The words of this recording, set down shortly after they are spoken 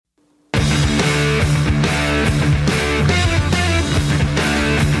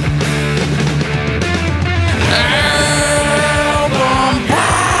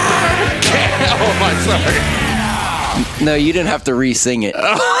No, you didn't have to re-sing it.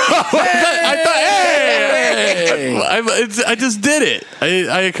 I thought, hey! I just did it.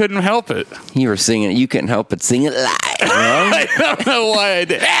 I couldn't help it. You were singing it. You couldn't help but sing it live. I don't know why I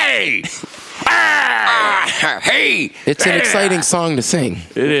did. Hey! Hey! It's an exciting song to sing.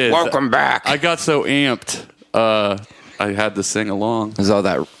 It is. Welcome back. I got so amped. I had to sing along. There's all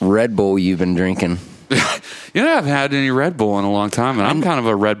that Red Bull you've been drinking. You know, I haven't had any Red Bull in a long time, and I'm kind of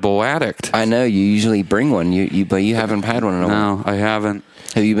a Red Bull addict. I know you usually bring one, but you haven't had one in a while. No, I haven't.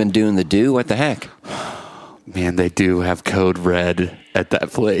 Have you been doing the do? What the heck? Man, they do have Code Red at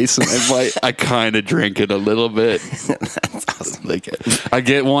that place, and I kind of drink it a little bit. That's awesome. I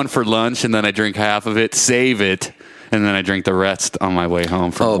get one for lunch, and then I drink half of it, save it, and then I drink the rest on my way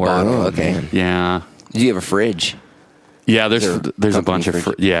home from work. Bottle. Okay. Man. Yeah. Do you have a fridge? Yeah, there's a bunch of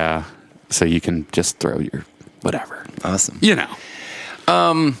fridge? yeah, so you can just throw your whatever. Awesome. You know.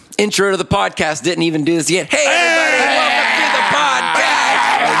 Intro to the podcast. Didn't even do this yet. Hey, everybody. Welcome to the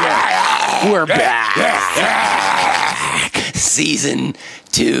podcast. We're back. Season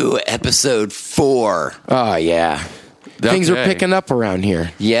 2, episode 4. Oh, yeah. Things are Okay. picking up around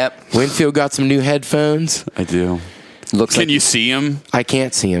here. Yep. Winfield got some new headphones. I do. Looks Can like you see them? I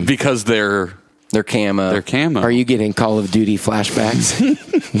can't see them. Because they're camo. camo. Are you getting Call of Duty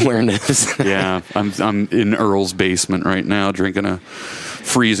flashbacks? Wearing those? Yeah, I'm in Earl's basement right now drinking a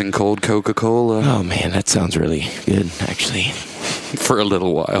freezing cold Coca-Cola Oh, man, that sounds really good, actually. for a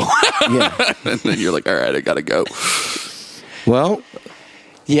little while. Yeah. And then you're like, all right, I gotta go. Well,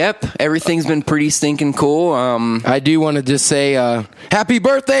 Yep. Everything's been pretty stinking cool. I do want to just say happy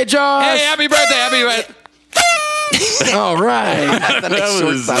birthday, Josh! Hey, happy birthday. All right. That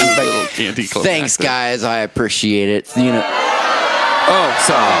was a little candy club. Thanks, guys. I appreciate it. You know. Oh,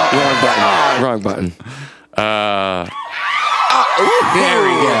 sorry. Wrong button. There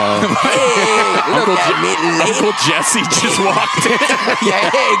we go. Hey, look at me. Uncle Jesse just walked in. Yeah,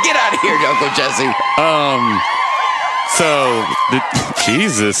 hey, get out of here, Uncle Jesse. So,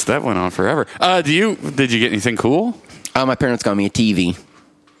 Jesus, that went on forever. Did you get anything cool? My parents got me a TV.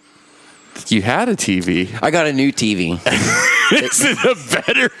 You had a TV. I got a new TV. Is it a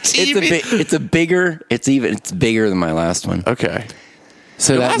better TV? It's bigger than my last one. Okay.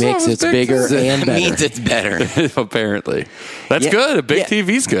 So that last one makes was it big, bigger too. and It better. means it's better. Apparently. That's Yeah. good. A big Yeah.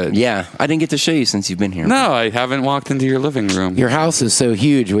 TV's good. Yeah, I didn't get to show you since you've been here. No, I haven't walked into your living room. Your house is so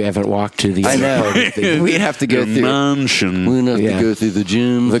huge, we haven't walked to the I other know. part of the- We'd have to go Your through. mansion. We'd have Yeah. to go through the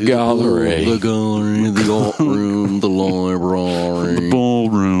gym, The through gallery. the gallery, the art room, the library.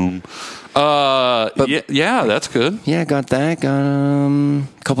 Ballroom. Yeah, that's good. Yeah, got that. Got a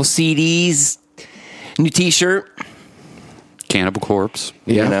couple CDs, new T-shirt. Cannibal Corpse.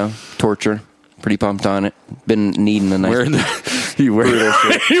 Yeah. You know, torture. Pretty pumped on it. Been needing a nice. Wearing you wear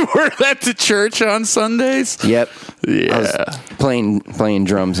that to church on Sundays? Yep. Yeah. I was playing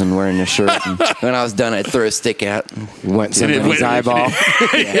drums and wearing a shirt. And when I was done, I'd throw a stick out. Went somebody's eyeball.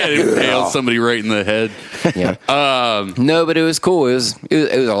 Yeah, it nailed somebody right in the head. Yeah. No, but it was cool. It was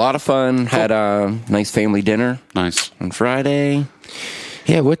a lot of fun. Had a nice family dinner Nice. on Friday.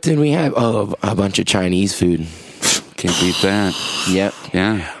 Yeah, what did we have? Oh, a bunch of Chinese food. Can't beat that. Yep.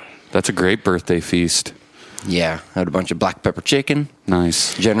 Yeah. That's a great birthday feast. Yeah. Had a bunch of black pepper chicken.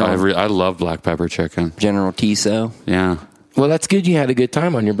 Nice. General- I love black pepper chicken. General Tso. Yeah. Well, that's good you had a good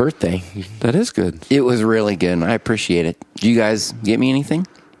time on your birthday. That is good. It was really good. I appreciate it. Did you guys get me anything?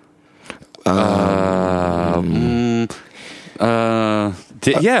 Yeah.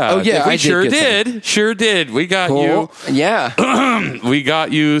 oh, yeah, We I did sure get did. Sure did. We got Yeah. we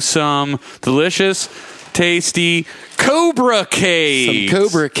got you some delicious, tasty Cobra cake. Some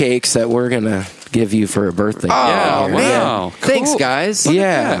Cobra cakes that we're going to give you for a birthday. Yeah, Oh, wow. man. Thanks, Cool. guys.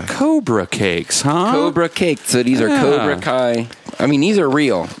 Yeah. Cobra cakes, huh? Cobra cake. So these are Yeah. Cobra Kai. I mean, these are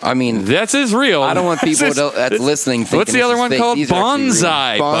real. I mean, That's is real. I don't want people that's listening thinking What's the this other is one fake. called? These are actually real.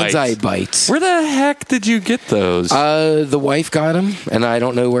 Bonsai Bonsai bites. bites. Where the heck did you get those? The wife got them, and I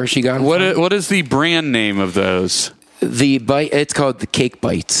don't know where she got them. What is the brand name of those? The bite? It's called the Cake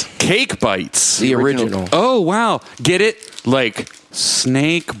Bites. Cake bites. The original. Oh wow! Get it? Like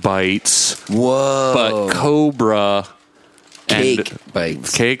snake bites, Whoa. but Cobra and Cake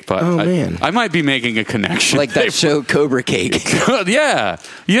bites. Cake bites. Oh, man. I might be making a connection. Like that show Cobra Cake. Yeah,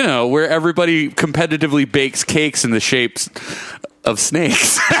 you know where everybody competitively bakes cakes in the shapes of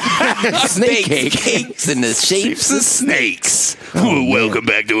snakes. Snake cake. Cakes in the shapes of snakes. Welcome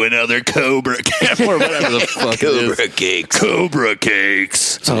back to another Cobra Cake or whatever the fuck Cobra it is. Cakes. Cobra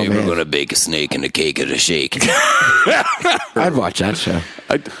cakes. Today man. we're going to bake a snake and a cake and a shake. I'd watch that show.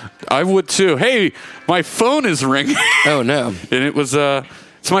 I would too. Hey, my phone is ringing. Oh, no. And it was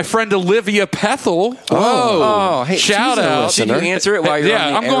It's my friend Olivia Pethel. Oh, hey, shout she's a out. listener. Did you answer it while you're Yeah,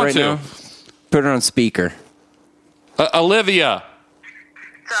 on the I'm air going right to. now? Put it on speaker. Olivia,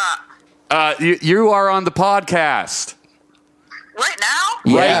 you are on the podcast. Right now?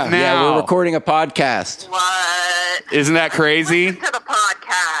 Yeah, now. Yeah, we're recording a podcast. What? Isn't that crazy? Listen to the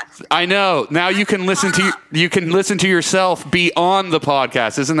podcast. I know. Now you can listen to yourself be on the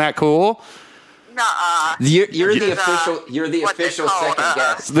podcast. Isn't that cool? Nuh-uh. You're the This is, official. You're the what's it official called? second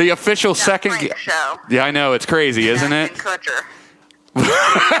guest. The official Yeah, second. Frank show. Yeah, I know. It's crazy, isn't it? Ashton Kutcher.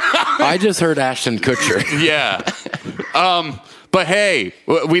 I just heard Ashton Kutcher. Yeah. But hey,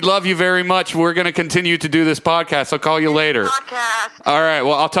 we love you very much. We're going to continue to do this podcast. I'll call you later. Podcast. All right.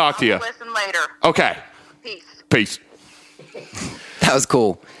 Well, I'll talk to you. Listen later. Okay. Peace. Peace. That was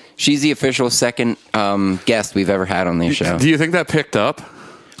cool. She's the official second guest we've ever had on this show. Do you think that picked up?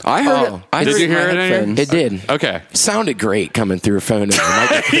 I heard Oh. it. I Did heard you in my hear it in your- headphones. It did. Okay. Sounded great coming through a phone. And the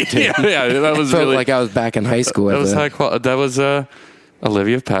microphone, too. Yeah, that was Felt really. like I was back in high school. that with was a- high quality. That was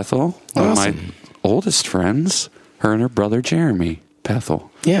Olivia Pethel, one of my Awesome. oldest friends. Her and her brother Jeremy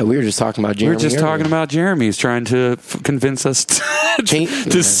Pethel. Yeah, we were just talking about We Jeremy. were just talking about Jeremy. He's trying to convince us to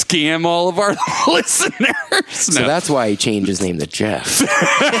scam all of our listeners. So that's why he changed his name to Jeff.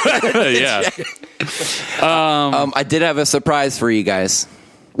 yeah. I did have a surprise for you guys.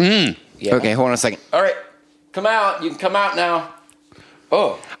 Yeah. Okay, hold on a second. All right, come out. You can come out now.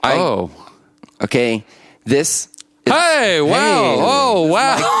 Oh. Okay. This. Hey! Wow! Oh!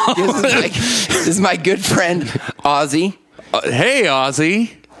 Wow! This is my good friend Ozzy. Hey,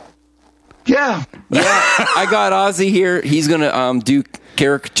 Ozzy. Yeah, I got Ozzy here. He's gonna do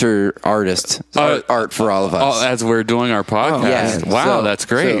caricature art for all of us. Oh, as we're doing our podcast. Yeah. Wow, So- that's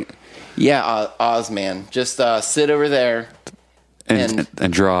great. so- yeah, Oz man, just sit over there and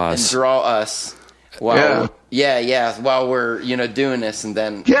draw and us. draw us. While while we're doing this, and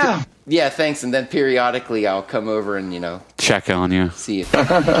then thanks. And then periodically I'll come over and Check on you. see if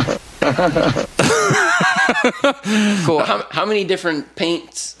cool. How many different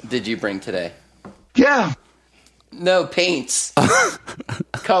paints did you bring today? No paints.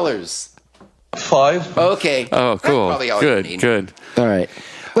 Colors. 5. Okay. Oh, That's cool. probably all you Good. need. Good. All right.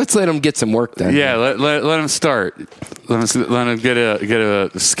 Let's let him get some work done. Yeah. Let him start. Let him get a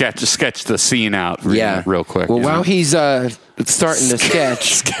sketch the scene out. Real quick. Well, while he's starting to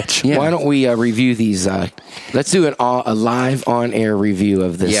sketch, Yeah. why don't we review these? Let's do a live on-air review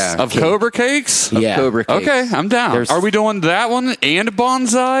of this. Yeah. of Cobra Cakes. Yeah. Cobra Cakes. Okay, I'm down. There's- Are we doing that one and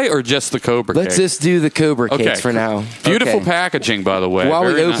Bonsai or just the Cobra Let's Cakes? just do the Cobra Cakes Okay. for now. Beautiful Okay. packaging, by the way. While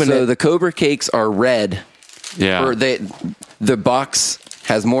we Very open nice. So the Cobra Cakes are red. Yeah. Or the box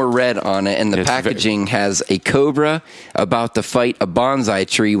has more red on it, and the It's packaging has a cobra about to fight a bonsai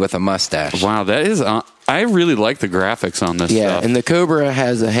tree with a mustache. Wow, that is. I really like the graphics on this Yeah, stuff. and the Cobra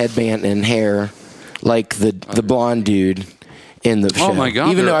has a headband and hair like the blonde dude in the show. Oh my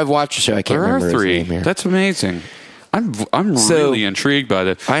God, Even there- though I've watched the show, I can't there are remember three. his name here. That's amazing. I'm So- really intrigued by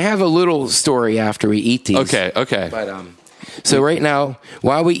this. I have a little story after we eat these. Okay. But so right now,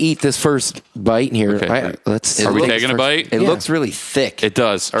 while we eat this first bite here, Okay. let's. Are we looks taking a first- bite? It Yeah. looks really thick. It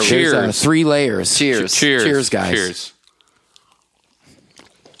does. There's, Cheers. 3 layers. Cheers. Cheers. Cheers, guys. Cheers.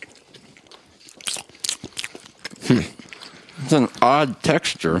 It's an odd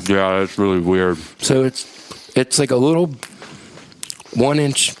texture. Yeah, that's really weird. So it's like a little 1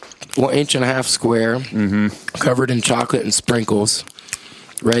 inch and a half square, covered in chocolate and sprinkles,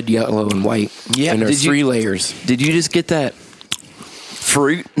 red, yellow, and white. Yeah, and there's did you- 3 layers. Did you just get that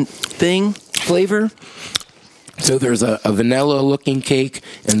fruit thing flavor? So there's a vanilla-looking cake,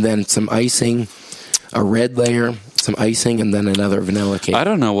 and then some icing, a red layer, some icing, and then another vanilla cake. I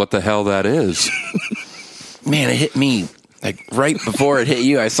don't know what the hell that is. Man, it hit me like right before it hit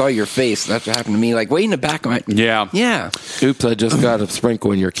you. I saw your face. That's what happened to me. Like way in the back of my Yeah. yeah. Oops, I just got a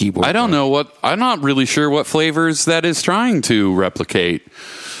sprinkle in your keyboard. I don't know what. I'm not really sure what flavors that is trying to replicate.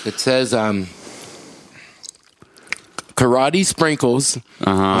 It says karate sprinkles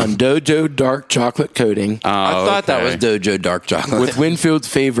on Dojo dark chocolate coating I thought that was Dojo dark chocolate. with Winfield's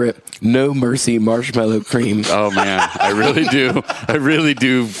favorite No Mercy marshmallow cream. Oh man, I really do. I really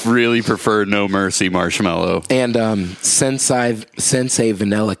do really prefer No Mercy marshmallow. And Sensei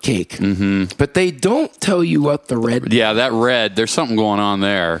vanilla cake. Mm-hmm. But they don't tell you what the red. Yeah, that red. There's something going on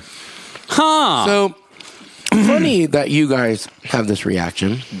there. Huh? So funny that you guys have this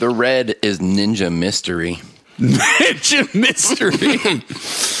reaction. The red is Ninja Mystery. Ninja Mystery.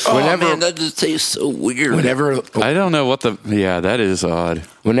 Whenever- oh man, that just tastes so weird. I don't know what the. Yeah, that is odd.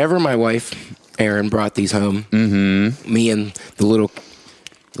 Whenever my wife Erin brought these home, me and the little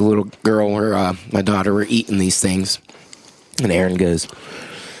girl, my daughter, were eating these things, and Erin goes,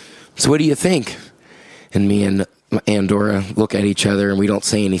 So what do you think? And me and Andorra look at each other and we don't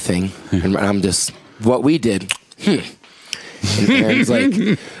say anything. And I'm just, what we did. And Aaron's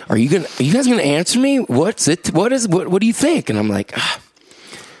like, are you guys gonna answer me? What do you think? And I'm like,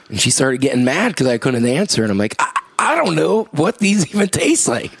 And she started getting mad because I couldn't answer. And I'm like, I don't know what these even taste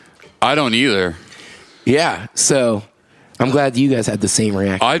like. I don't either. Yeah. So I'm glad you guys had the same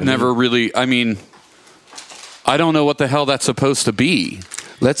reaction. I've never really, I don't know what the hell that's supposed to be.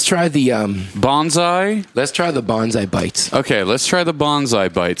 Let's try the bonsai. Let's try the bonsai bites. Okay, let's try the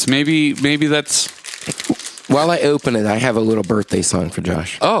bonsai bites. Maybe that's. While I open it, I have a little birthday song for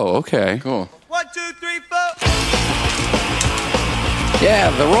Josh. Oh, okay. Cool. 1, 2, 3, 4. Yeah,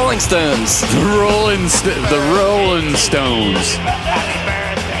 the Rolling Stones. The Rolling Stones.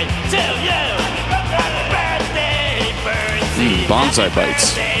 Bonsai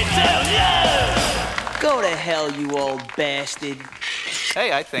bites. Go to hell, you old bastard.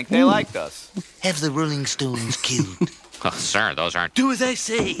 Hey, I think they liked us. Have the Rolling Stones killed. Oh, sir, those aren't. Do as I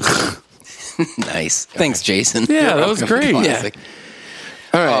say. Nice. Thanks, Jason. Yeah, that was great. Yeah.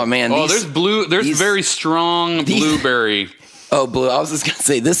 All right. Oh man. Oh, there's blue. There's very strong blueberry. Oh, blue. I was just gonna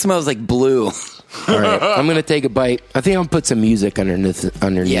say this smells like blue. All right, I'm gonna take a bite. I think I'll put some music underneath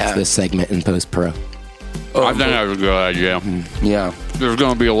this segment in post pro. Oh, I think that was a good idea. Yeah. There's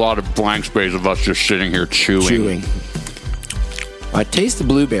going to be a lot of blank space of us just sitting here chewing. I taste the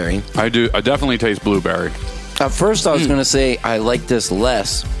blueberry. I do. I definitely taste blueberry. At first, I was going to say I like this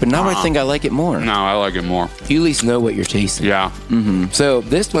less, but now I think I like it more. No, I like it more. You at least know what you're tasting. Yeah. Mm-hmm. So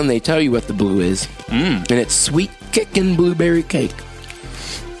this one, they tell you what the blue is. And it's sweet kickin' blueberry cake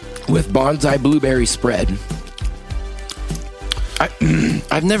with bonsai blueberry spread.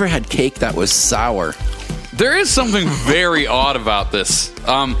 I've never had cake that was sour. There is something very odd about this.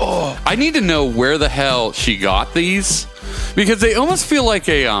 I need to know where the hell she got these, because they almost feel like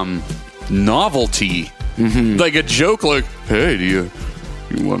a novelty, like a joke. Like, hey, do you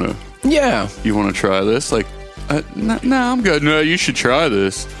want to try this? Like, no, I'm good. No, you should try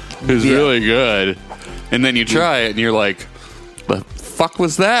this. It's really good. And then you try it, and you're like, the fuck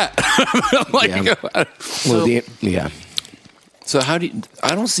was that? So how do you,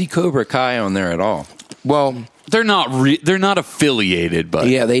 I don't see Cobra Kai on there at all. Well, they're not affiliated, but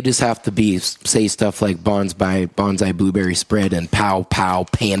yeah, they just have to say stuff like bonsai blueberry spread and pow pow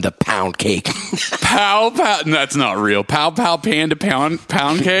panda pound cake. Pow pow. That's not real. Pow pow panda pound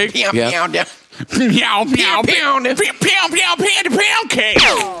cake. Yeah. Meow meow meow panda pound cake.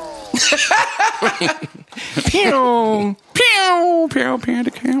 Pew pew panda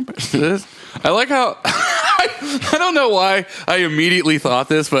camp. I like how I don't know why I immediately thought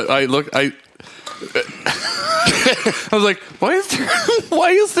this, but I was like, why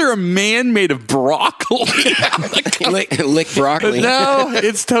is there a man made of broccoli? Lick broccoli. No,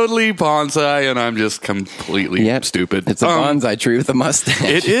 it's totally bonsai, and I'm just completely stupid. It's a bonsai tree with a mustache.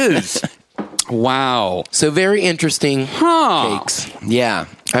 It is. Wow. So very interesting cakes. Yeah.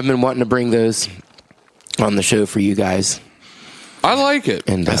 I've been wanting to bring those on the show for you guys. I like it.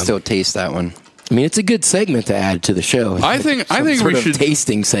 And I still taste that one. I mean, it's a good segment to add to the show. I think we should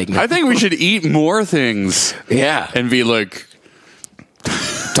tasting segment. I think we should eat more things. Yeah, and be like,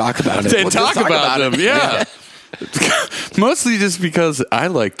 talk about it. And talk about them. Yeah. Mostly just because I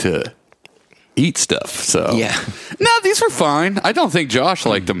like to eat stuff. So yeah. No, these were fine. I don't think Josh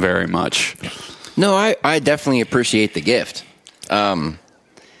liked them very much. No, I definitely appreciate the gift.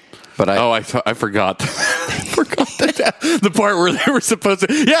 But I forgot. The part where they were supposed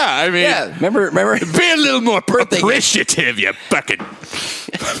to. Yeah, I mean, remember, be a little more appreciative, you bucket.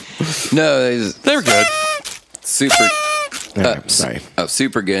 No, they're good. Super. Sorry. Oh,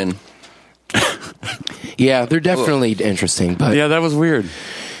 super good. Yeah, they're definitely interesting. But yeah, that was weird.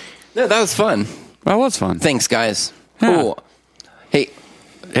 No, that was fun. That was fun. Thanks, guys. Yeah. Cool. Hey,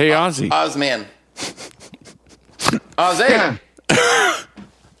 Ozzy. Ozman. Ozzy.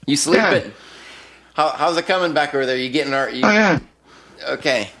 You sleeping? How's it coming back over there? You getting our?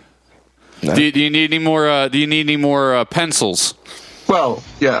 Okay. Do you need any more? Do you need any more pencils? Well,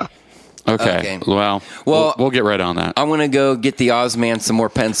 yeah. Okay. Well, we'll get right on that. I'm gonna go get the Ozman some more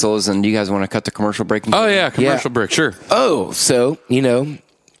pencils, and you guys want to cut the commercial break? Oh yeah, commercial break. Sure. Oh, so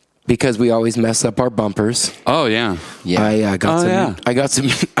because we always mess up our bumpers. Oh yeah. Yeah. I got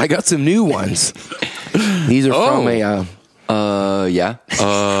some new ones. These are from a. Yeah.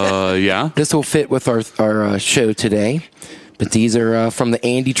 Yeah. This will fit with our show today, but these are from the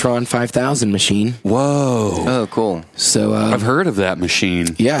Andytron 5000 machine. Whoa. Oh, cool. So I've heard of that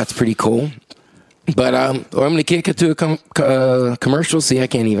machine. Yeah, it's pretty cool. But I'm going to kick it to a commercial. See, I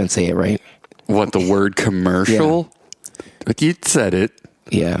can't even say it right. What, the word commercial? Yeah. Like you said it.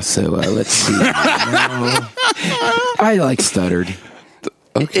 Yeah, so let's see. I like stuttered.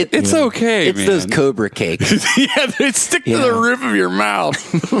 It's okay, It's man. those Cobra cakes. Yeah, they stick to the roof of your mouth.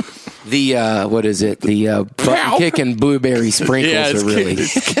 The what is it? The button kick and blueberry sprinkles are really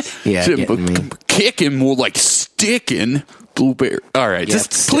getting me. Kicking more like sticking blueberry. All right, Yes.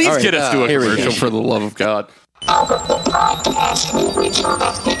 just please All right, get us to a here we go. commercial for the love of God.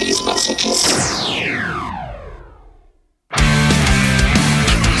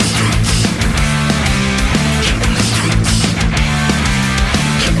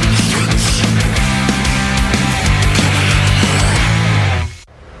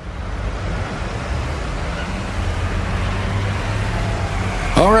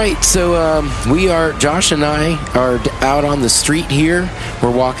 All right, so Josh and I are out on the street here. We're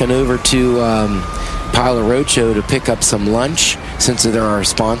walking over to Pile of Roadshow to pick up some lunch. Since they're our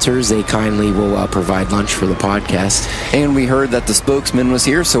sponsors, they kindly will provide lunch for the podcast. And we heard that the spokesman was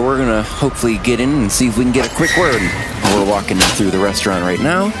here, so we're going to hopefully get in and see if we can get a quick word. We're walking through the restaurant right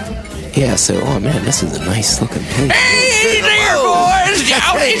now. Yeah, so, oh man, this is a nice looking place. Hey there, boys!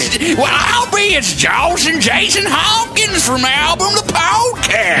 It's Josh and Jason Hawkins from Album the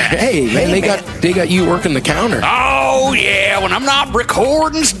Podcast. Hey, man, they got you working the counter. Oh yeah, when I'm not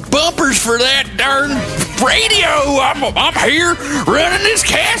recording bumpers for that darn radio, I'm here running this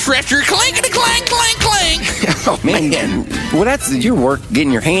cash register, clinkety clank clank clank. Oh Man, well, that's your work,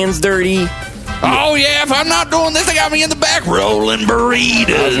 getting your hands dirty. Oh yeah, if I'm not doing this, they got me in the back rolling I was going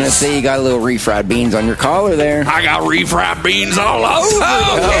to burritos. say you got a little refried beans on your collar there. I got refried beans all over.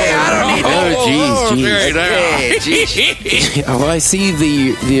 I don't need those. Hey, Yeah, well, I see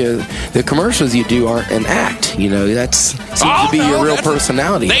the commercials you do aren't an act. You know, that seems to be your real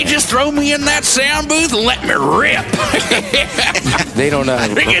personality. They just throw me in that sound booth and let me rip. They don't know.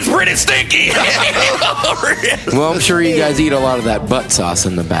 It gets pretty stinky. Well, I'm sure you guys eat a lot of that butt sauce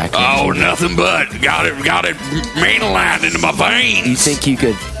in the back. Oh, nothing but got it mainlined into my veins. You think you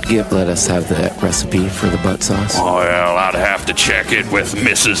could let us have that recipe for the butt sauce? Well, I'd have to check it with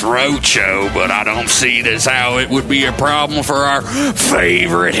Mrs. Roadshow, but I don't see this how it would be a problem for our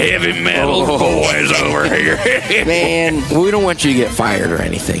favorite heavy metal boys over here. Man, Well, we don't want you to get fired or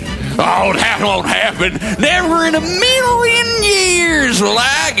anything. Oh, that won't happen. Never in a million years will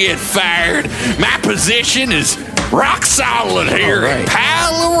I get fired. My position is rock solid here at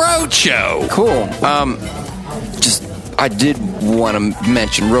Pile of Roadshow. cool. I did want to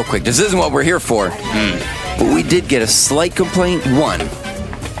mention real quick, this isn't what we're here for, but we did get a slight complaint.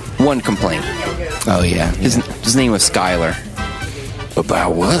 One complaint. Oh, yeah. His name was Skylar.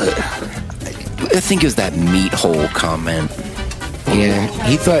 About what? I think it was that meat hole comment. Yeah,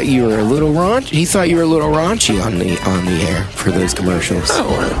 he thought you were a little raunchy. He thought you were a little raunchy on the air for those commercials. Oh,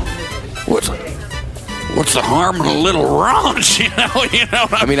 well, what's the harm in a little raunch? You know.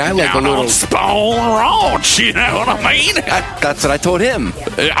 I mean, I like a down little- on Spawn raunch. You know what I mean? That's what I told him.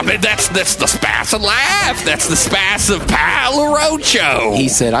 I mean, that's the spice of life. That's the spice of Pile of Roadshow. He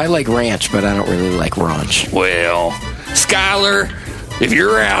said, I like ranch, but I don't really like raunch. Well, Skylar, if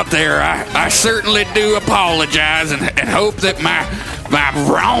you're out there, I certainly do apologize and hope that my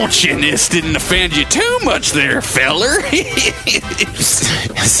raunchiness didn't offend you too much there, feller.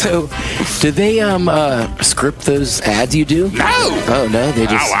 So, do they script those ads you do? No. Oh, no, they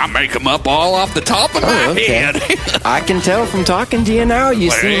just... Oh, I make them up all off the top of my okay. head. I can tell from talking to you now,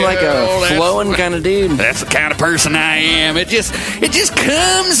 you seem like Well, a that's- flowing kind of dude. That's the kind of person I am. It just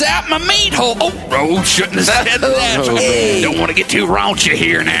comes out my meat hole. Oh, shouldn't have said that. Hey. Don't want to get too raunchy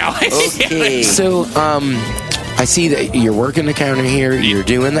here now. Okay. So, I see that you're working the counter here. You're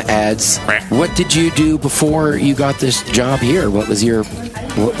doing the ads. Right. What did you do before you got this job here? What was your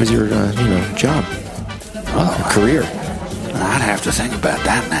job? Career? I'd have to think about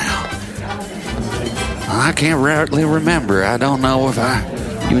that now. I can't rightly remember. I don't know if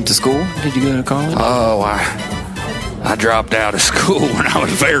You went to school? Did you go to college? Oh, I dropped out of school when I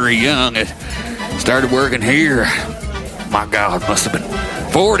was very young. I started working here. My God, must have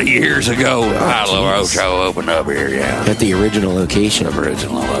been 40 years ago. Pile of Roadshow opened up here, yeah. At the original location.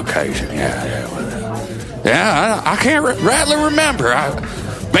 Original location, yeah. Yeah, I can't rightly remember. I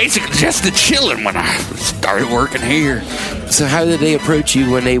basically just the chilling when I started working here. So how did they approach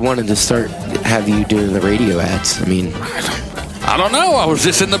you when they wanted to have you doing the radio ads? I mean, I don't know. I was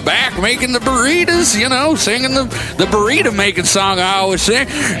just in the back making the burritos, singing the burrito making song I always sing.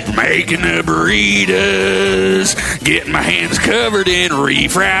 Making the burritos, getting my hands covered in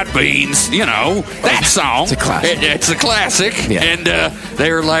refried beans. That song. It's a classic. It's a classic. Yeah. And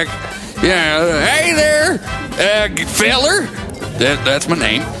they were like, hey there, feller. That's my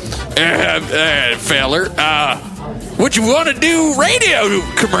name. Feller. would you want to do radio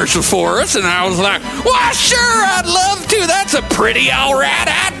commercial for us? And I was like, why, sure, I'd love to. That's a pretty all right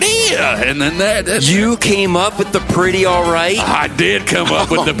idea. And then You came up with the pretty all right? I did come up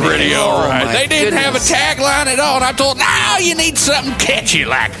with the pretty all right. my They didn't goodness. have a tagline at all. And I told, no, you need something catchy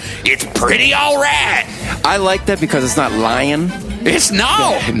like, it's pretty all right. I like that because it's not lying. It's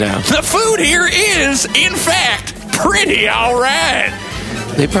no. No. The food here is, in fact, pretty all right.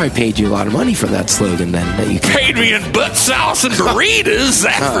 They probably paid you a lot of money for that slogan then. That you Paid me in butt sauce and burritos,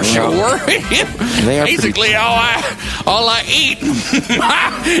 that's for sure. They are Basically, all I eat,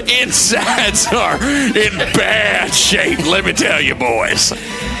 my insides are in bad shape. Let me tell you, boys.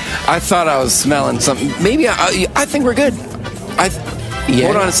 I thought I was smelling something. Maybe I think we're good. Yeah.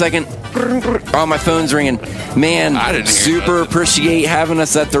 Hold on a second. Oh, my phone's ringing. Man, I didn't hear super nothing. appreciate having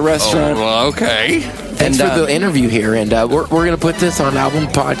us at the restaurant. Oh, well, okay. Thanks And, for the interview here, and we're going to put this on Album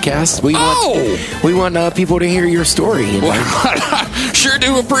Podcast. We want people to hear your story. You know? Well, I sure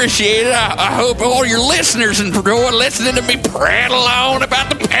do appreciate it. I hope all your listeners enjoy listening to me prattle on about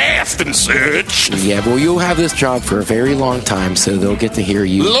the past and such. Yeah, well, you'll have this job for a very long time, so they'll get to hear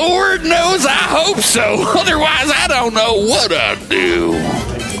you. Lord knows I hope so. Otherwise, I don't know what I'd do.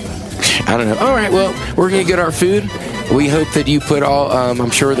 I don't know. All right, well, we're going to get our food. We hope that you put all, I'm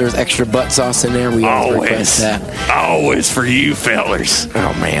sure there's extra butt sauce in there. We always request that. Always for you fellers.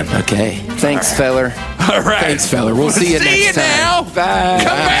 Oh, man. Okay. Thanks, feller. All right. Thanks, feller. We'll see you next time. now. Bye.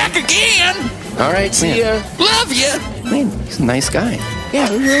 Come back again. All right, see ya. Love you. Man, he's a nice guy. Yeah,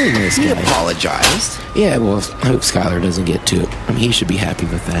 he's a really nice He guy. apologized. Yeah, well, I hope Skylar doesn't get to it. I mean, he should be happy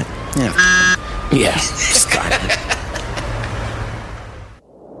with that. Yeah. Yeah, Skylar.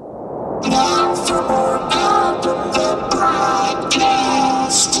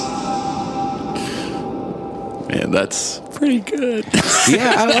 Man, that's pretty good.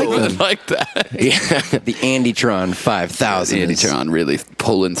 Yeah, I like I them. like that. Yeah. The Andytron 5000. is- Andytron really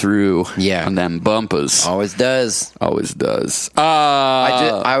pulling through Yeah. on them bumpers. Always does. Always does.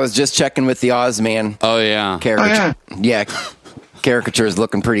 I was just checking with the Ozman Oh, yeah. caricature. Yeah. Caricature is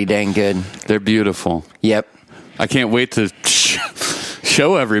looking pretty dang good. They're beautiful. Yep. I can't wait to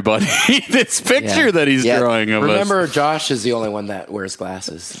show everybody this picture Yeah. that he's Yeah. drawing of Remember, Josh is the only one that wears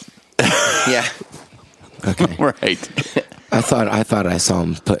glasses. Yeah. Okay. us. Right. I thought I saw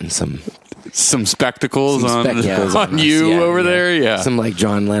him putting some Some spectacles Some on, spectacles on on us. you Yeah, over yeah. there. Yeah. some like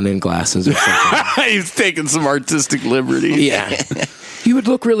John Lennon glasses or something. He's taking some artistic liberty. Yeah. You would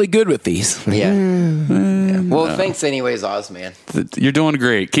look really good with these. Yeah. Yeah. Well, thanks anyways, Ozman. You're doing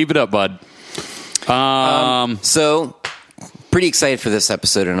great. Keep it up, bud. So, pretty excited for this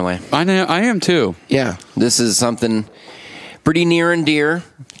episode in a way. I know. I am too. Yeah. This is something pretty near and dear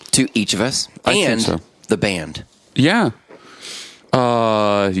to each of us I think and so. the band. Yeah.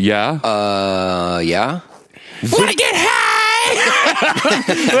 Yeah. Yeah. Want to get high?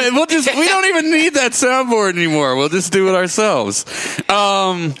 We don't even need that soundboard anymore. We'll just do it ourselves.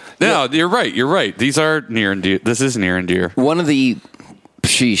 No, you're right. You're right. These are near and dear. This is near and dear. One of the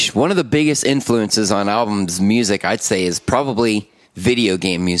biggest influences on albums music, I'd say, is probably video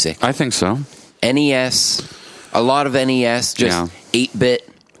game music. I think so. NES, a lot of NES, Yeah. just 8-bit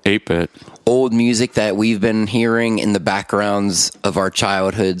 8-bit. old music that we've been hearing in the backgrounds of our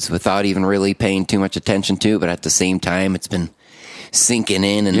childhoods without even really paying too much attention to, but at the same time it's been sinking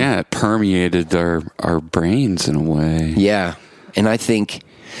in and Yeah, it permeated our brains in a way. yeah. And I think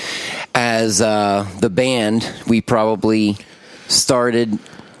as the band, we probably started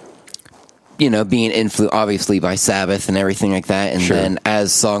being influenced obviously by Sabbath and everything like that, and Sure. then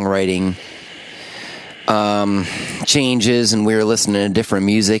as songwriting changes and we were listening to different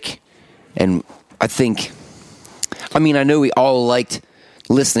music, and I know we all liked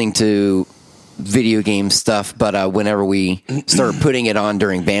listening to video game stuff, but whenever we started putting it on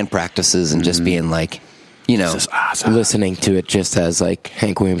during band practices and just being like, This is awesome. Listening to it just as like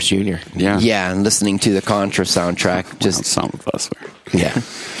Hank Williams Jr. Yeah. yeah, and listening to the Contra soundtrack, just Some of us were. Yeah.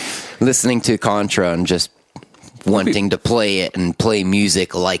 listening to Contra and just wanting to play it and play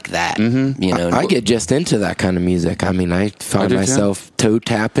music like that. Mm-hmm. I get just into that kind of music. I mean, I found do too. myself toe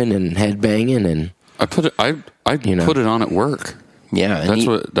tapping and head banging, and I put it. I put it on at work. yeah,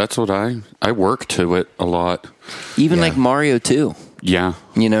 and That's what I work to it a lot. even Yeah. like Mario 2. Yeah,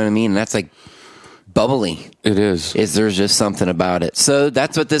 You know what I mean? That's like bubbly. it is. There's just something about it. So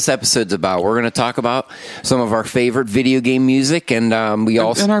that's what this episode's about. We're going to talk about some of our favorite video game music, and we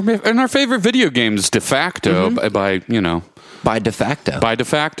also and our favorite video games de facto by by de facto. by de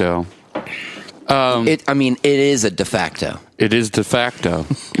facto. It is a de facto. It is de facto.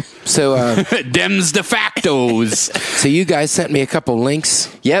 So, Dems de factos. so you guys sent me a couple links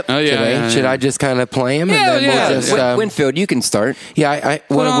Yep. Oh, yeah. today. Should I just kind of play them? Yeah, and then yeah. we'll just, Winfield, you can start.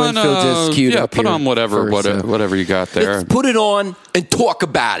 one of Winfield just queued up put here on whatever, first, so. whatever you got there. Let's put it on and talk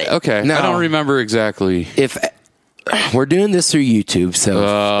about it. Okay, Now- I don't remember exactly. If we're doing this through YouTube, so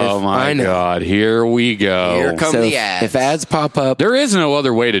Oh if, my I know. God! Here we go. Here come So the ads. if ads pop up, There is no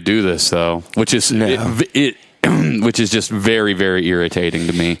other way to do this, though, which is which is just very, very irritating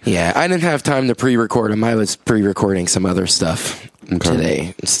to me. yeah, I didn't have time to pre-record them. I was pre-recording some other stuff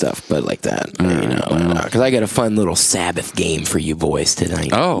today and stuff, but like that, because I got a fun little Sabbath game for you boys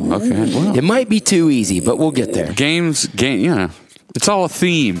tonight. Oh, okay. Well, It might be too easy, but we'll get there. yeah. It's all a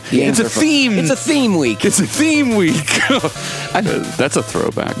theme. Yeah. It's a theme. It's a theme week. It's a theme week. That's a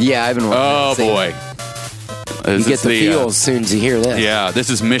throwback. Yeah, I've been watching Oh that same- boy. You get the feel as soon as you hear this. Yeah, this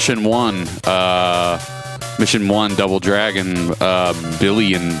is Mission 1. Mission 1, Double Dragon,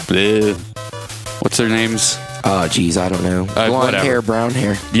 Billy and what's their names? Oh, geez, I don't know. Blonde whatever. hair, brown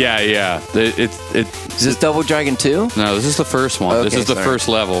hair. Yeah. Is this Double Dragon 2? No, this is the first one. This Okay, is the sorry. first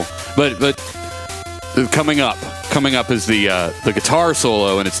level. But coming up is the guitar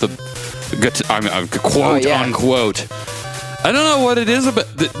solo, and it's the quote unquote. I don't know what it is about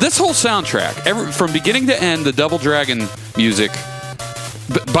this whole soundtrack. From beginning to end, the Double Dragon music.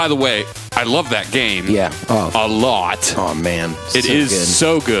 By the way, I love that game. Yeah. a lot. Oh, man. It is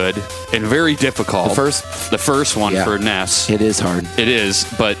so good and very difficult. The first one Yeah. for NES. It is hard. It is,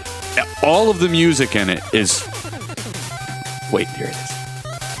 but all of the music in it is. Wait, here it is.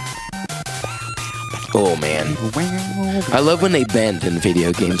 Oh, man. I love when they bend in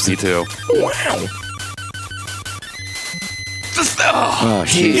video games. Me too. Wow. Oh, It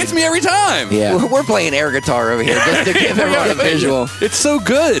shit. gets me every time. Yeah. We're playing air guitar over here just to give everyone a visual. It's so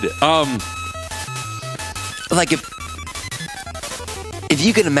good. Like if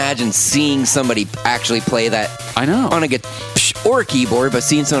you can imagine seeing somebody actually play that I know. on a or a keyboard, but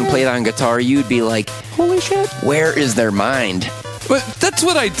seeing someone play that on guitar, you'd be like, "Holy shit! Where is their mind?" But that's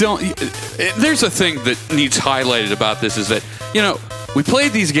what I don't. There's a thing that needs highlighted about this is that we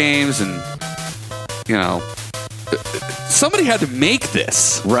played these games and somebody had to make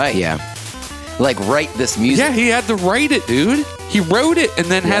this. Right? Yeah. Like write this music. Yeah, he had to write it, dude. He wrote it and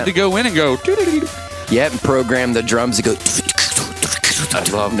then had to go in and go. Yeah, and program the drums to go. I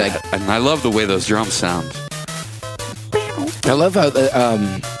love that, and I love the way those drums sound. I love how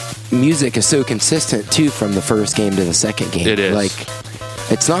the music is so consistent, too, from the first game to the second game. It is. Like,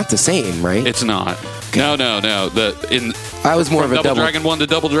 it's not the same, right? It's not. No. I was more of a Double Dragon 1 to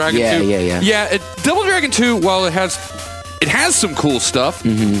Double Dragon 2. Yeah. Yeah, Double Dragon 2, while it has some cool stuff,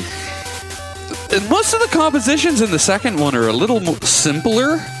 and most of the compositions in the second one are a little more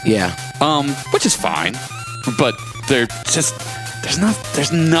simpler, Yeah. which is fine, but they're just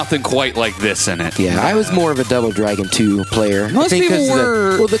there's nothing quite like this in it. Yeah, I was more of a Double Dragon 2 player. Most I think people 'cause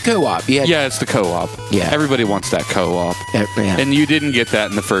of were- the co-op. Yeah, it's the co-op. Yeah. Everybody wants that co-op. Yeah. And you didn't get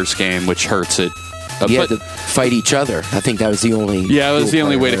that in the first game, which hurts it. You But- had to fight each other. I think that was the only. Yeah, it was the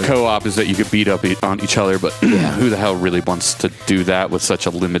only way to dual player. co-op is that you could beat up on each other, but who the hell really wants to do that with such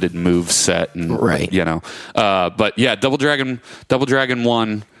a limited move set? And, Right. But yeah, Double Dragon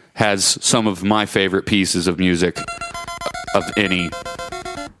 1 has some of my favorite pieces of music of any.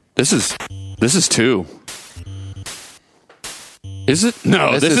 This is 2. Is it?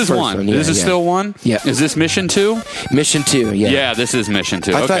 No, This this is is first 1. one, yeah, This is yeah. still 1? Yeah. Is this Mission 2? Mission 2, yeah. Yeah, this is Mission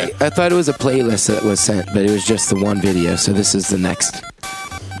 2. I Okay. thought it was a playlist that was sent, but it was just the one video. So this is the next.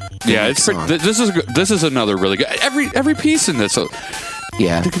 Yeah, next song. this is another really good. Every piece in this.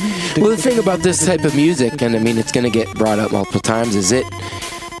 Yeah. Well, the thing about this type of music, and I mean, it's going to get brought up multiple times, is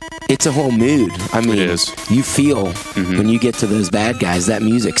it's a whole mood. I mean, It is. you feel when you get to those bad guys, that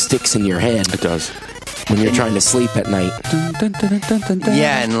music sticks in your head It does. when you're trying to sleep at night.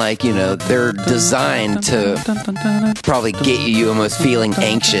 Yeah, and they're designed to probably get you almost feeling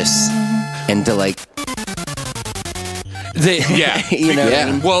anxious and to Yeah. you know what I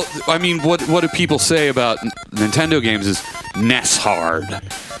mean? Well, I mean, what do people say about Nintendo games is NES hard.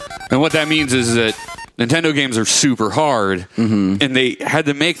 And what that means is that Nintendo games are super hard, and they had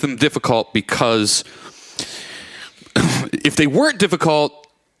to make them difficult because if they weren't difficult,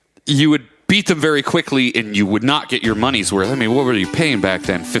 you would beat them very quickly and you would not get your money's worth. I mean, what were you paying back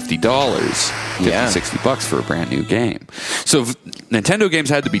then? $50, $60 for a brand new game. So Nintendo games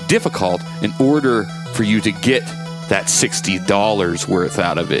had to be difficult in order for you to get that $60 worth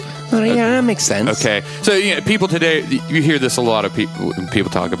out of it. Well, yeah, that makes sense. Okay, so people today, you hear this a lot of people when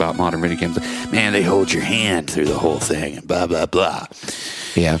people talk about modern video games. Man, they hold your hand through the whole thing and blah blah blah.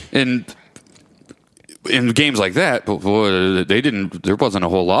 Yeah. And in games like that, boy, there wasn't a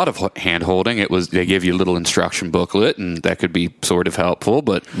whole lot of hand holding. They gave you a little instruction booklet, and that could be sort of helpful.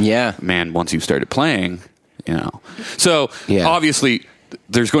 But Yeah. man, once you started playing, So Yeah. obviously,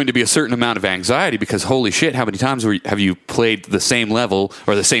 there's going to be a certain amount of anxiety because holy shit, how many times have you played the same level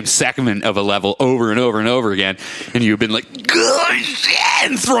or the same segment of a level over and over and over again, and you've been like, good shit,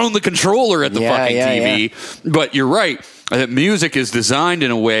 and thrown the controller at the Yeah, fucking yeah, TV. But you're right. That music is designed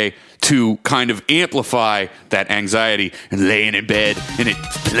in a way to kind of amplify that anxiety and laying in bed and it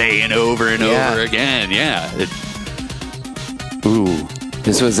playing over and Yeah. over again. Yeah. Ooh.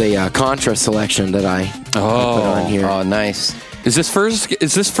 This was a Contra selection that I put on here. Oh, nice. Is this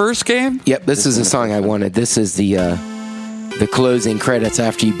first game? Yep, this is the song I wanted. This is the closing credits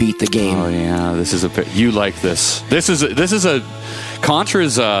after you beat the game. Oh yeah, you like this. This is a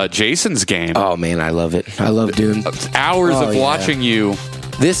Contra's Jason's game. Oh man, I love it. I love doing Hours Oh, of yeah. watching you.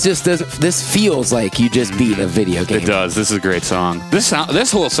 this. Just doesn't. This feels like you just beat a video game. It does. This is a great song. This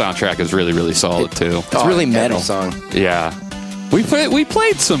whole soundtrack is really, really solid too. It's really every metal. song. Yeah, we tried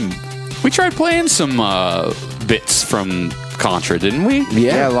playing some bits from Contra, didn't we?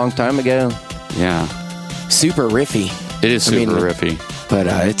 Yeah, a long time ago. Yeah, Super riffy, it is I mean, super riffy. but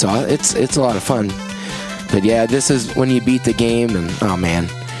it's a lot of fun. But yeah, this is when you beat the game, and oh man,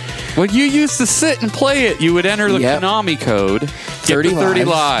 When you used to sit and play it, you would enter the Yep. Konami code, get 30 the 30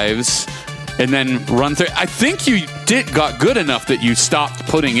 lives, and then run through. I think you got good enough that you stopped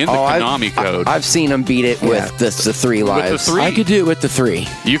putting in the Konami code. I've seen him beat it with the 3 lives. the 3. I could do it with the 3.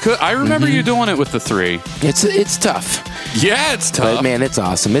 You could. I remember you doing it with the 3. It's tough, Yeah, it's tough. but man, it's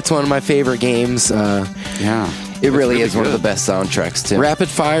awesome. It's one of my favorite games. Yeah, It really really is one of the good. best soundtracks, too. Rapid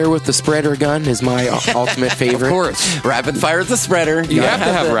fire with the spreader gun is my ultimate favorite. of course. Rapid fire is the spreader. You have to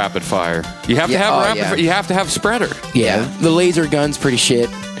have the- rapid fire. You have to Yeah, have oh, rapid yeah. fire. You have to have spreader. Yeah, the laser gun's pretty shit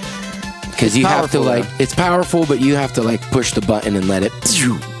because you have to powerful, like though. it's powerful, but you have to like push the button and let it.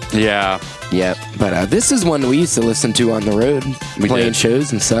 Yeah. Yep. But this is one we used to listen to on the road, We playing did.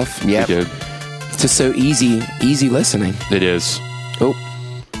 shows and stuff. Yep. Dude, It's just so easy listening. it is. Oh,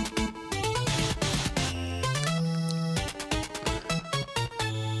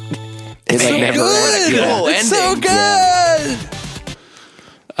 It's like never had a cool It's so ending. good.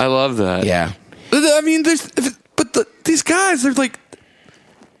 I love that. yeah. I mean, these guys, they're like,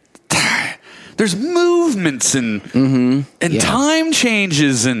 there's movements and Yeah. time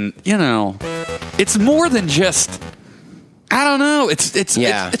changes, and it's more than just. I don't know. It's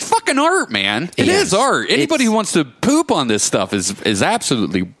Yeah. it's fucking art, man. It Yes. is art. Anybody It's- who wants to poop on this stuff is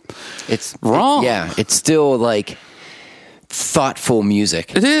absolutely It's wrong. Yeah, it's still like thoughtful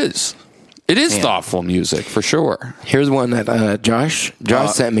music. It is. It is Man. thoughtful music for sure. Here's one that Josh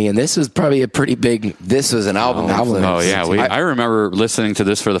sent me, and this is probably a pretty big. This was an album. Album. Oh yeah, I I- remember listening to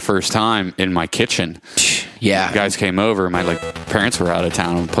this for the first time in my kitchen. Yeah. Guys came over. My parents were out of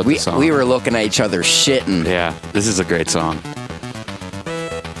town and put we this on. we were looking at each other shitting. Yeah, this is a great song.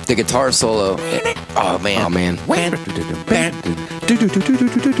 The guitar solo. Oh man. Oh man,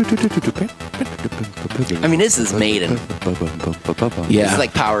 I mean, this is Maiden. yeah, This is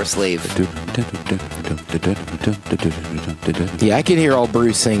like Power Slave. yeah. I can hear all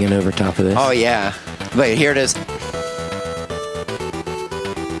Bruce singing over top of this. Oh yeah. Wait, here it is.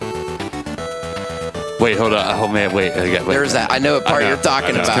 Wait, hold on. Oh man, wait. Wait. There's that. I know what part I know, you're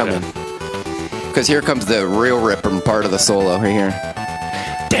talking I know. about. coming. Because here comes the real ripping part of the solo right here.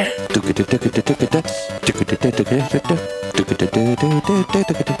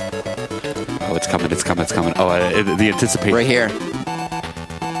 Oh, it's coming. It's coming. It's coming. Oh, the anticipation. Right here.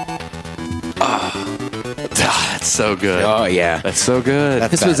 That's so good. Oh yeah. That's so good.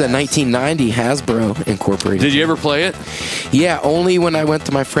 This was a 1990 Hasbro Incorporated. Did you ever play it? Yeah, only when I went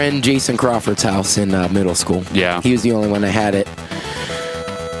to my friend Jason Crawford's house in middle school. Yeah. He was the only one that had it.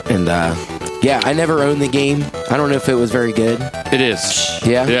 And yeah, I never owned the game. I don't know if it was very good. It is.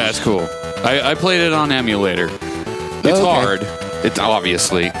 Yeah? Yeah, it's cool. I played it on emulator. It's Okay. hard. It's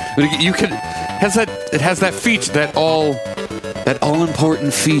obviously, but you can. It has that feature, that all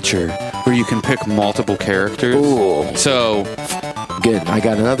important feature where you can pick multiple characters. Ooh. So, Good. I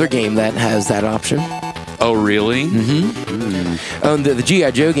got another game that has that option. oh really? The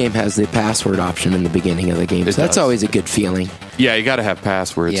G.I. Joe game has the password option in the beginning of the game. It So that's does. always a good feeling. Yeah, you got to have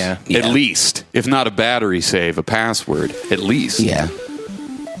passwords. Yeah. At least, if not a battery save, a password. At least. Yeah.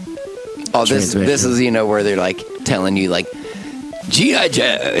 Oh, this Transmission. is where they're like telling you like G.I.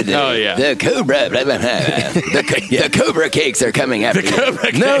 Joe. Oh, yeah. The Cobra. Blah, blah, blah. The Cobra cakes are coming after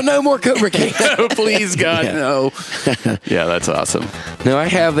you. No more Cobra Cake. Oh, please, God, Yeah. no. Yeah, that's awesome. No, I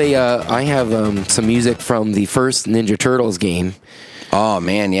have some music from the first Ninja Turtles game. Oh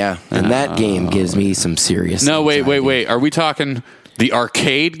man, yeah. And that game gives me some serious. No, wait. anxiety. Are we talking the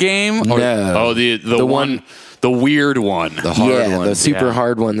arcade game? Or, No. Oh, the one, the weird one. The hard one. the super Yeah.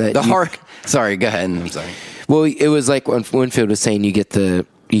 hard one. That The you- hard. Sorry, go ahead. I'm sorry. Well, it was like when Winfield was saying you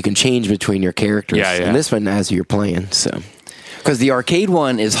can change between your characters. Yeah, yeah. And this one as you're playing. So Because the arcade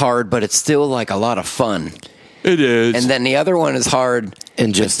one is hard, but it's still like a lot of fun. It is. And then the other one is hard,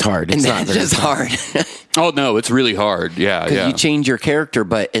 and just hard. and It's then not it's very just fun. hard. oh no, it's really hard. Yeah, Because yeah. you change your character,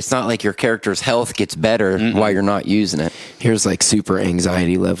 but it's not like your character's health gets better while you're not using it. Here's like super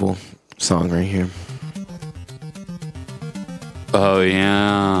anxiety level song right here. Oh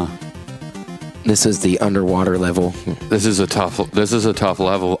yeah. This is the underwater level. This is a tough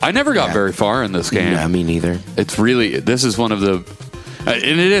level. I never got Yeah. very far in this game. Yeah, me neither. It's really, this is one of the, and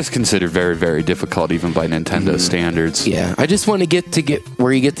it is considered very, very difficult even by Nintendo standards. Yeah, I just want to get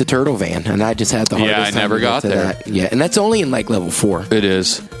where you get the turtle van, and I just had the hardest Yeah, I time never to get got to there. that. Yeah, and that's only in like level 4. It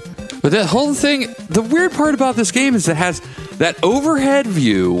is. But that whole thing, the weird part about this game is it has that overhead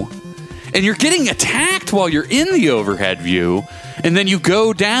view, and you're getting attacked while you're in the overhead view, and then you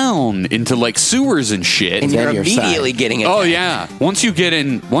go down into like sewers and shit. And then you're you're immediately side. getting it. Oh yeah. Once you get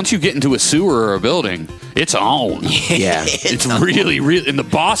into a sewer or a building, it's on. Yeah, It's really, and the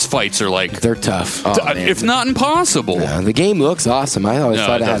boss fights are like, they're tough. if not impossible. The game looks awesome. I always No,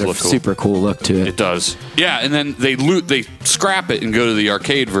 thought it it had does a look cool. super cool look to it. It does. Yeah, and then they scrap it and go to the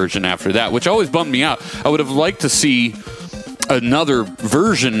arcade version after that, which always bummed me out. I would have liked to see another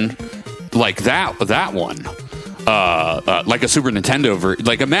version like that one. Like a Super Nintendo version.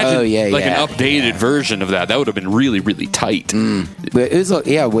 Like imagine Oh, yeah, like yeah, an updated version of that. That would have been really, really tight. But it was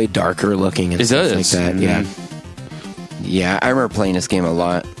way darker looking and It stuff does. like that. Yeah, Yeah, I remember playing this game a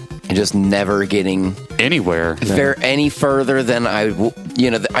lot and just never getting Anywhere. any further than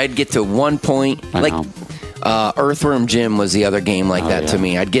I'd get to one point. I Like know. Earthworm Jim was the other game like that to yeah.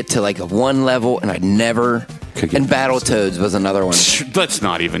 me. I'd get to like one level and I'd never. Could get And Battletoads was another one. Let's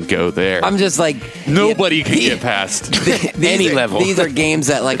not even go there. I'm just like Nobody can get past. Any are, level. These are games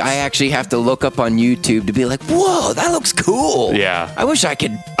that like I actually have to look up on YouTube to be like, whoa, that looks cool. Yeah. I wish I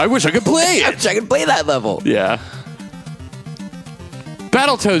could. I wish I could play I it. wish I could play that level. Yeah.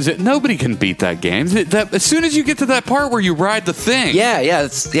 Battletoads, nobody can beat that game. As soon as you get to that part where you ride the thing, Yeah, yeah.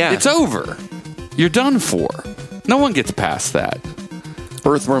 it's over. You're done for. No one gets past that.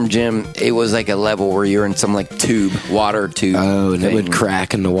 Earthworm Jim. It was like a level where you're in some like water tube. Oh, and it would thing.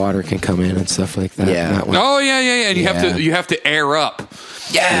 crack and the water can come in and stuff like that. Yeah. That one. Oh yeah, and Yeah. you have to air up.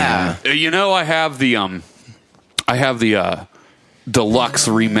 Yeah. You know, I have the deluxe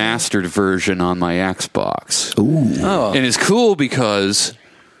remastered version on my Xbox. Oh. And it's cool because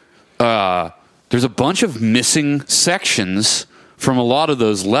there's a bunch of missing sections from a lot of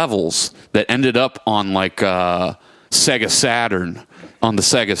those levels that ended up on like Sega Saturn, on the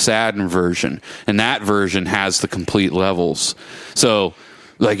Sega Saturn version. And that version has the complete levels. So,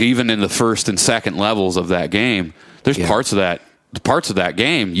 like, even in the first and second levels of that game, there's parts of that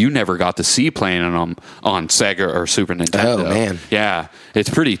game you never got to see playing on Sega or Super Nintendo. Oh, man. Yeah. It's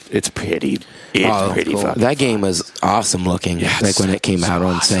pretty Cool. fucking That game was awesome looking. Yeah, like when it came out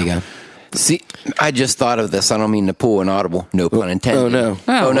on awesome. Sega. See, I just thought of this. I don't mean to pull an audible. No pun intended. Oh, no.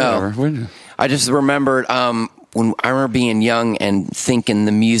 Oh, no. whatever. I just remembered when I remember being young and thinking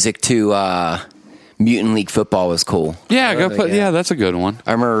the music to Mutant League Football was cool. Yeah, that's a good one.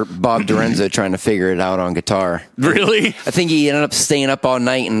 I remember Bob Dorenzo trying to figure it out on guitar. Really? I think he ended up staying up all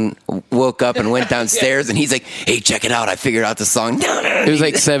night and woke up and went downstairs and he's like, hey, check it out. I figured out the song. It was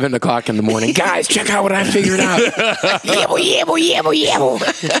like 7 o'clock in the morning. Guys, check out what I figured out.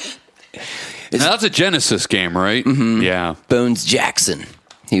 Now, that's a Genesis game, right? Mm-hmm. Yeah, Bones Jackson.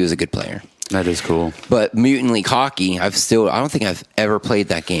 He was a good player. that is cool. But Mutant League Hockey, I don't think I've ever played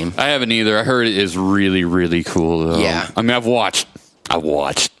that game. I haven't either. I heard it is really, really cool, though. Yeah. I mean, I watched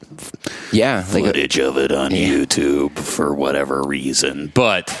Yeah. Like, footage of it on YouTube for whatever reason,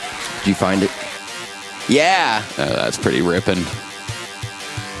 but did you find it? Yeah. that's pretty ripping.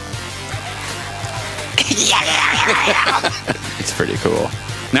 It's pretty cool.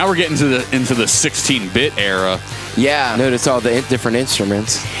 Now we're getting into the 16-bit era. Yeah. Notice all the different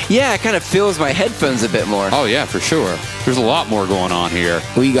instruments. Yeah, it kind of fills my headphones a bit more. Oh yeah, for sure. There's a lot more going on here.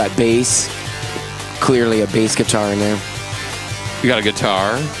 Well, you got bass. Clearly a bass guitar in there. You got a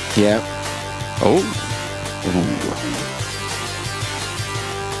guitar. Yeah. Oh.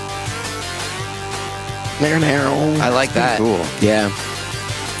 There now. I like that. Cool. Yeah.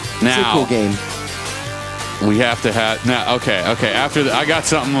 It's a Now cool game. we have to have now. Okay. After I got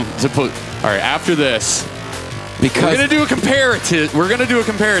something to put. All right. After this, Because we're gonna do a comparative. We're gonna do a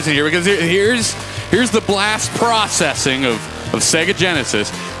comparison here because here's the blast processing of of Sega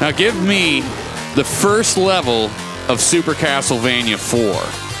Genesis. Now give me the first level of Super Castlevania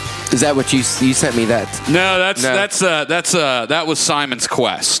 4. Is that what you sent me that? No, that was Simon's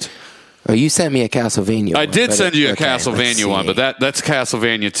Quest. Oh, you sent me a Castlevania. I did send you a okay, let's Castlevania one, see. but that's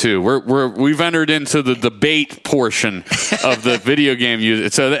Castlevania 2. We've entered into the debate portion of the video game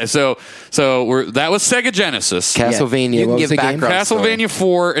use. So that was Sega Genesis. Castlevania. You can What was give the game? background. Castlevania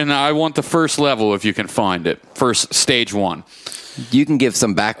 4, and I want the first level if you can find it. First stage 1. You can give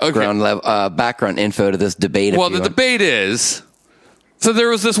some background background info to this debate. Well, if you the want. debate is. So there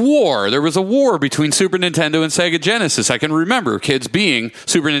was this war. There was a war between Super Nintendo and Sega Genesis. I can remember kids being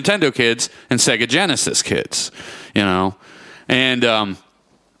Super Nintendo kids and Sega Genesis kids, you know. And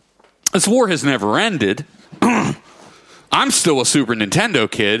this war has never ended. I'm still a Super Nintendo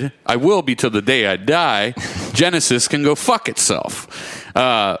kid. I will be till the day I die. Genesis can go fuck itself.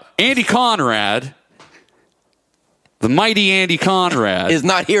 Andy Conrad, the mighty Andy Conrad, is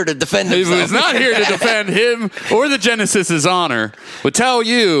not here to defend who himself. is not here to defend him or the Genesis's honor, would tell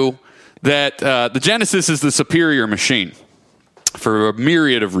you that the Genesis is the superior machine for a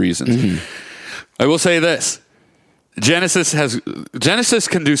myriad of reasons. I will say this. Genesis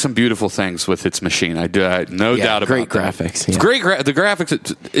can do some beautiful things with its machine. I no doubt about great that. graphics. It's Yeah. great. The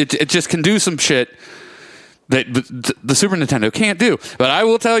graphics, it just can do some shit that the Super Nintendo can't do. But I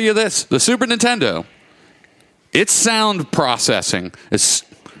will tell you this: the Super Nintendo, its sound processing is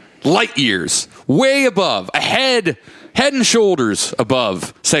light years, way above, head and shoulders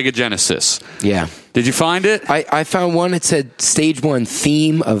above Sega Genesis. Yeah. Did you find it? I found one that said Stage 1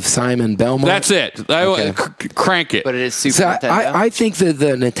 theme of Simon Belmont. That's it. Okay. Crank it. But it is Super So Nintendo. I think that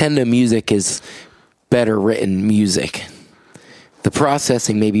the Nintendo music is better written music. The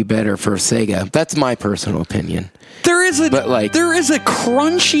processing may be better for Sega. That's my personal opinion. There is a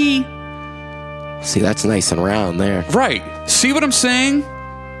crunchy. See, that's nice and round there. Right. See what I'm saying?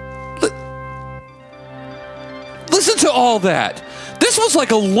 Listen to all that. This was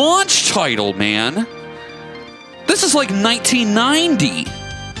like a launch title, man. This is like 1990.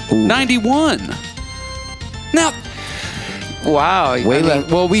 91. Now, wow.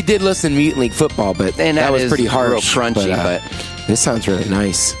 Well, we did listen to Mutant League Football, but And that that was is pretty real harsh. crunchy, but this sounds really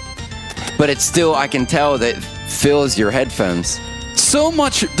nice. but it's still, I can tell that fills your headphones.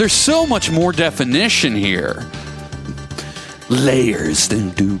 there's so much more definition here. Layers.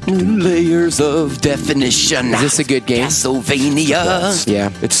 Layers of definition. Is this a good game? Castlevania.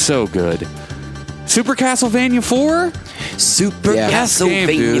 Yeah. It's so good. Super Castlevania 4? Super Yeah. Game,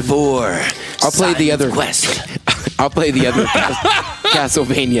 Castlevania dude. 4. I'll play the other Quest. I'll play the other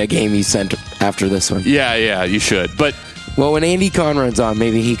Castlevania game you sent after this one. Yeah, you should. But Well, when Andy Conrad's on,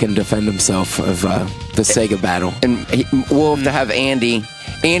 maybe he can defend himself of the Sega battle. And we'll have to have Andy.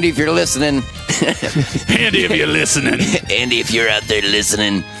 Andy, if you're listening. Andy, if you're listening. Andy, if you're out there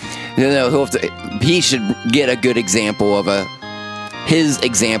listening. He should get a good example of his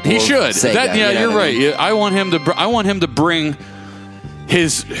example. He of should. Sega, You're what I right. mean? Yeah, I want him to bring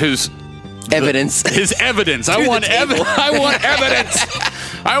his Evidence. His evidence. I To the want table. I want evidence.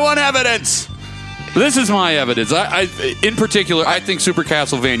 I want evidence. This is my evidence. I in particular, I think Super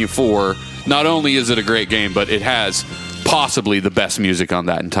Castlevania 4, not only is it a great game, but it has possibly the best music on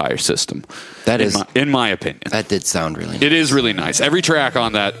that entire system. That is, in my opinion. that did sound really nice. It is really nice. Every track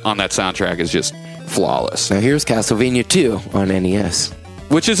on that soundtrack is just flawless. Now here's Castlevania 2 on NES.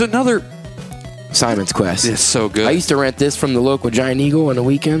 Which is another. Simon's Quest. It's so good. I used to rent this from the local Giant Eagle on the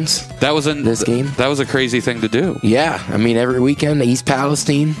weekends. That was this game. That was a crazy thing to do. Yeah, I mean every weekend, East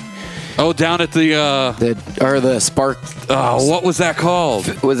Palestine, Oh, down at the. the Spark. Oh, what was that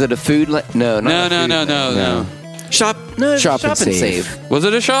called? Was it a food? No, No. Shop and save. Was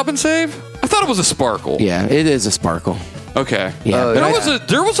it a shop and save? I thought it was a Sparkle. Yeah, it is a Sparkle. Okay. Yeah, Oh, but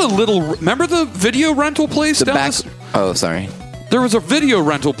There was a little. Remember the video rental place The down back. the, Oh, sorry. There was a video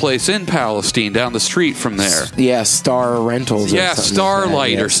rental place in Palestine down the street from there. yeah, Star Rentals. Yeah, or something Starlight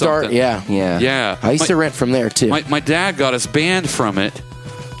like that. or something. Yeah, Yeah. Yeah. I used to rent from there too. My dad got us banned from it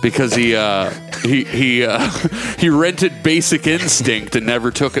because he rented Basic Instinct and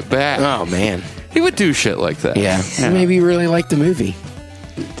never took it back. Oh man, He would do shit like that. yeah. Maybe you really liked the movie.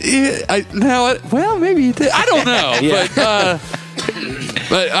 Well, maybe he did. I don't know. Yeah.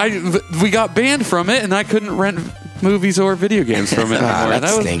 But we got banned from it, and I couldn't rent movies or video games from it anymore.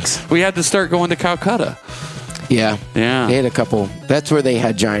 that stinks. We had to start going to Calcutta. Yeah, Yeah. They had a couple. That's where they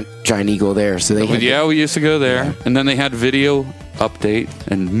had Giant Eagle there. So they had Yeah, we used to go there, and then they had video update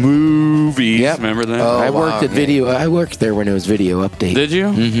and movies. Yep. Remember that? Oh, I worked wow, at video. I worked there when it was Video Update. Did you?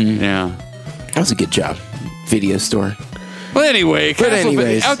 Mm-hmm. Yeah. That was a good job. Video store. Well, anyway, But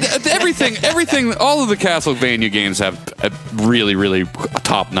anyways. everything, all of the Castlevania games have really, really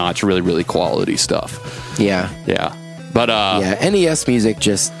top notch, really, really quality stuff. Yeah. Yeah, but Yeah, NES music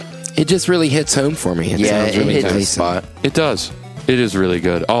just really hits home for me. It Yeah, sounds it really hits the nice. spot. it does. It is really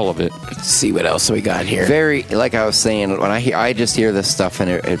good. All of it. Let's see what else we got here. Very, like I was saying, when I just hear this stuff and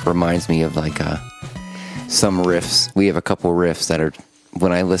it reminds me of like some riffs. We have a couple riffs that are,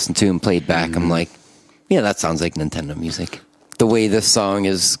 when I listen to them played back, I'm like, yeah, that sounds like Nintendo music. The way this song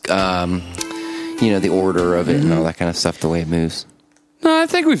is, the order of it and all that kind of stuff, the way it moves. No, I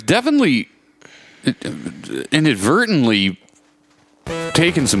think we've definitely inadvertently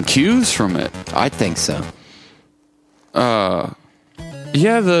taken some cues from it. I think so.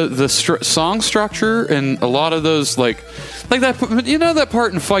 Yeah, the song structure and a lot of those like that. That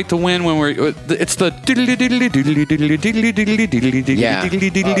part in Fight to Win when it's the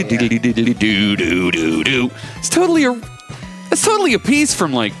it's totally a piece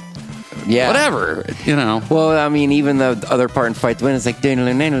from like Yeah. whatever. Well, I mean, even the other part in Fight to Win is like.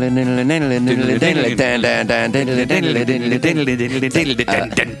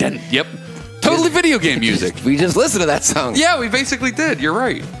 Yep, totally video game music. We just listened to that song. Yeah, we basically did. You're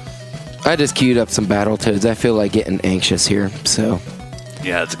right. I just queued up some Battletoads. I feel like getting anxious here, so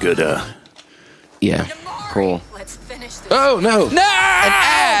Yeah, it's good. yeah. Cool. Let's finish this. Oh no! An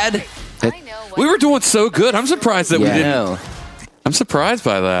ad. I know what We were doing so good. I'm surprised that we Yeah. didn't. No. I'm surprised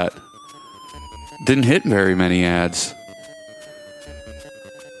by that. Didn't hit very many ads.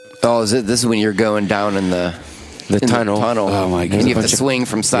 Oh, is it? This is when you're going down in the tunnel. Oh, my And goodness. you have to swing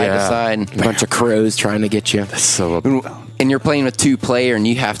from side to Yeah. side. A bunch of crows trying to get you. So And you're playing with two player, and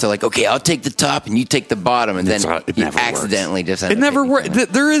you have to like, okay, I'll take the top, and you take the bottom, and then It you never works. accidentally just. it never worked.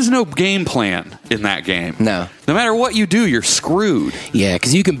 There is no game plan in that game. No. No matter what you do, you're screwed. Yeah,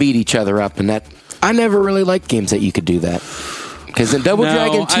 because you can beat each other up, and that I never really liked games that you could do that. Because in Double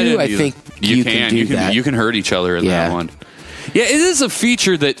Dragon 2, didn't I either. think you can do that. You can hurt each other in Yeah. that one. Yeah, it is a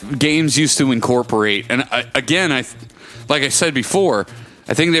feature that games used to incorporate. And like I said before,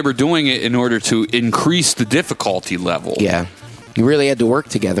 I think they were doing it in order to increase the difficulty level. Yeah, you really had to work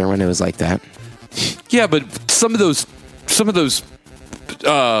together when it was like that. Yeah, but some of those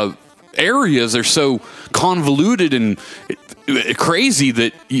areas are so convoluted and crazy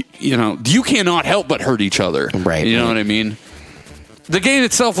that you cannot help but hurt each other. Right, You know right. what I mean? The game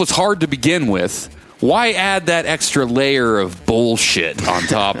itself was hard to begin with. Why add that extra layer of bullshit on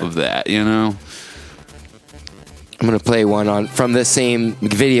top of that? I'm going to play one from this same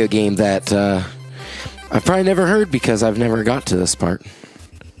video game that I've probably never heard because I've never got to this part.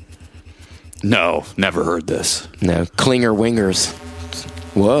 No, never heard this. No, Klinger Wingers.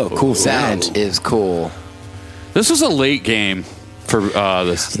 Whoa, cool sound. That is cool. This was a late game for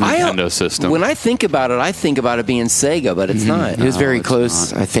this Nintendo system. When I think about it being Sega, but it's not. It was very it's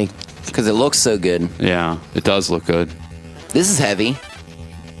close, not. I think. Because it looks so good. Yeah, it does look good. This is heavy.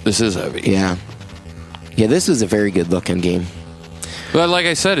 This is heavy. Yeah. Yeah, this was a very good looking game. But like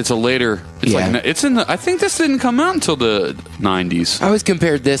I said, it's a later. It's Yeah. like it's in the. I think this didn't come out until the 90s. I always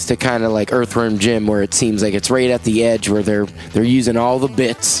compared this to kind of like Earthworm Jim, where it seems like it's right at the edge where they're using all the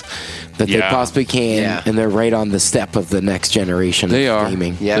bits that they Yeah. possibly can, Yeah. and they're right on the step of the next generation They of are.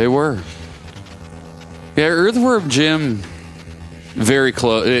 gaming. Yeah. They were. Yeah, Earthworm Jim. Very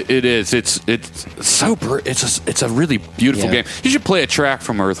close. It is. It's so. It's a really beautiful Yeah. game. You should play a track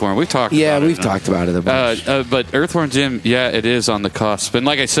from Earthworm. We've talked. Yeah, about we've it. talked about it a bunch. But Earthworm Jim, yeah, it is on the cusp. And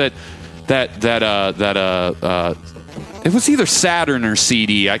like I said, that it was either Saturn or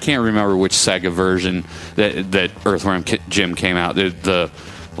CD. I can't remember which Sega version that Earthworm Jim came out. The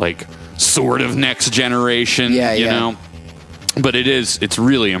like sort of next generation. Yeah, you yeah. know. But it's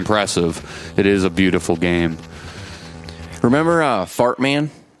really impressive. It is a beautiful game. Remember Fart Man?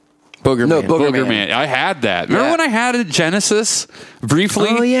 Booger No, Man. Booger Booger Man. I had that. Remember Yeah. when I had a Genesis briefly?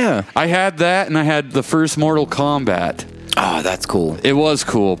 Oh, yeah. I had that, and I had the first Mortal Kombat. Oh, that's cool. It was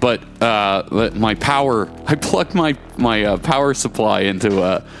cool, but my power. I plugged my power supply into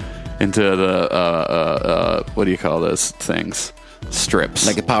the what do you call those things? Strips.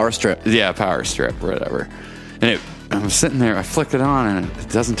 Like a power strip. Yeah, power strip, or whatever. And I was sitting there. I flicked it on, and it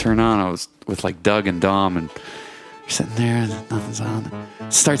doesn't turn on. I was with like Doug and Dom, and we're sitting there, and nothing's on.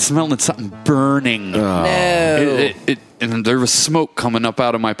 Start smelling something burning. No. And there was smoke coming up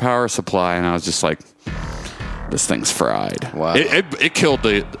out of my power supply, and I was just like, "This thing's fried." Wow. It killed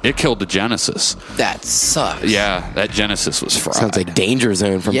the Genesis. That sucks. Yeah, that Genesis was fried. Sounds like Danger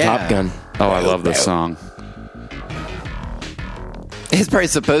Zone from Yeah. Top Gun. Oh, I love this song. It's probably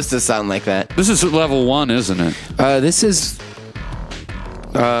supposed to sound like that. This is level 1, isn't it? This is,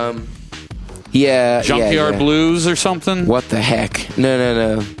 yeah, Junkyard yeah. Blues or something? What the heck?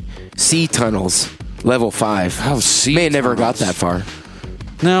 No. Sea Tunnels. level 5. Oh, sea May have never got tunnels. that far.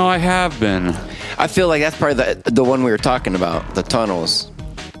 No, I have been. I feel like that's probably the one we were talking about, the tunnels.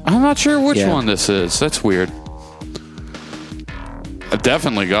 I'm not sure which Yeah. one this is. That's weird. I've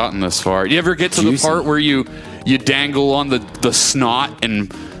definitely gotten this far. You ever get to Juicy. the part where you dangle on the snot and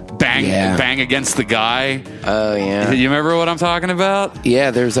bang against the guy? Oh, yeah. You remember what I'm talking about?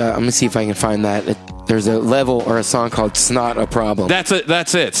 Yeah, there's a. I'm gonna see if I can find that. There's a level or a song called "Snot a Problem." That's it.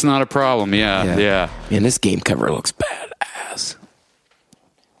 That's it. It's not a problem. Yeah. Man, this game cover looks badass.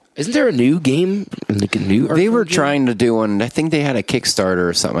 Isn't there a new game? Like a new? They were Earthworm game? trying to do one. I think they had a Kickstarter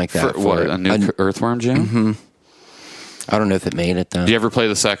or something like that. For what? it. A new Earthworm Jim? I don't know if it made it, though. Did you ever play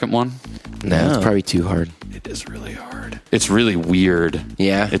the second one? No, it's probably too hard. It is really hard. It's really weird.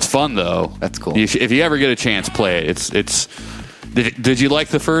 Yeah. It's fun though. That's cool. If you ever get a chance, play it. It's. Did you like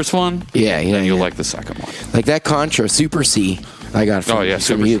the first one? Yeah, Then you'll yeah. like the second one. Like that Contra Super C. I got from, Oh, yeah, from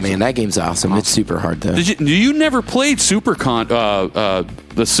Super you, C. man. That game's awesome. It's super hard though. You never played the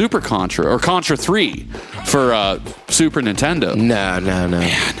Super Contra or Contra 3 for Super Nintendo? No.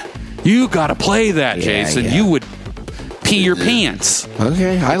 You got to play that, Yeah, Jason. yeah. You would pee your pants.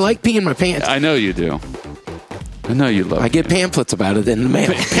 Okay, I like peeing my pants. I know you do. I know you love. I get pamphlets about it in the mail.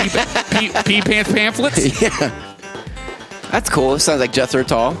 pee pants pamphlets. Yeah. That's cool. It sounds like Jethro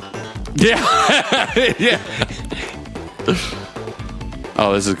Tull. Yeah. Yeah.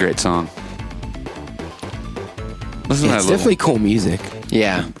 Oh, this is a great song. Listen to that It's little. definitely cool music.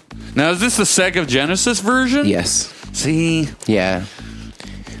 Yeah. Now, is this the Sega Genesis version? Yes. See, Yeah.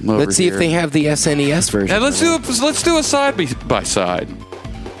 Let's see if they have the SNES version. Yeah, let's do a side by side.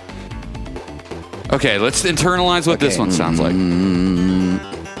 Okay, let's internalize what this Okay. one sounds like.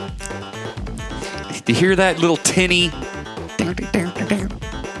 Do you hear that little tinny?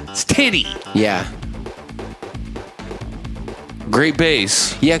 It's tinny. Yeah. Great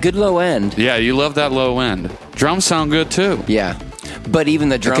bass. Yeah, good low end. Yeah, you love that low end. Drums sound good too. Yeah. But even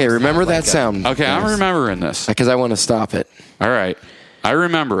the drums. Okay, remember sound that like sound. Okay, I'm remembering this. Because I want to stop it. All right, I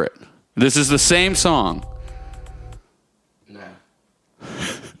remember it. This is the same song.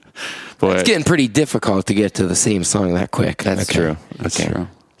 Boy, It's getting pretty difficult to get to the same song that quick. That's Okay. true. that's Okay. true.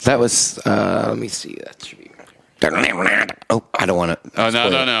 That was, let me see. That should be Oh, I don't want to. Oh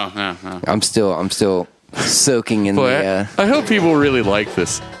no. I'm still soaking in Boy, the. I hope people really like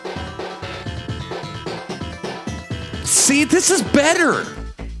this. See, this is better.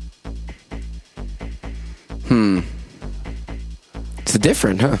 It's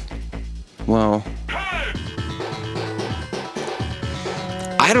different, huh? Well,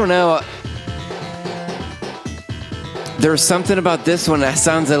 I don't know. There's something about this one that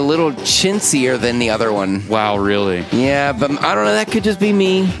sounds a little chintzier than the other one. Wow, really? Yeah, but I don't know. That could just be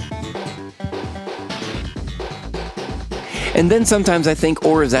me. And then sometimes I think,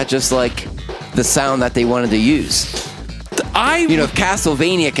 or is that just like the sound that they wanted to use? You know,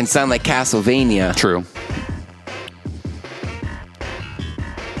 Castlevania can sound like Castlevania. True.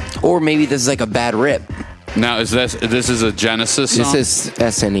 Or maybe this is like a bad rip. Now, is this is a Genesis song? This is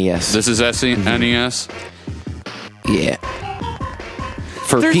SNES. This is SNES? Yeah.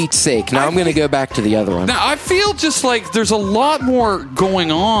 For There's- Pete's sake. Now I'm going to go back to the other one. Now, I feel just like there's a lot more going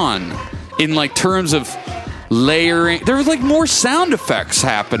on in like terms of layering. There's like more sound effects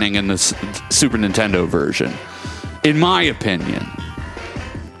happening in this Super Nintendo version, in my opinion.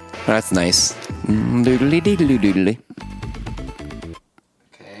 That's nice. Doodly doodly doodly.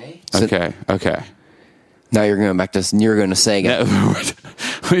 So- Okay. Now you're going back to Sega.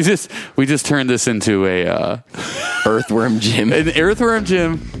 We just turned this into a Earthworm Jim. an Earthworm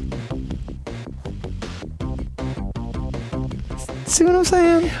Jim. See what I'm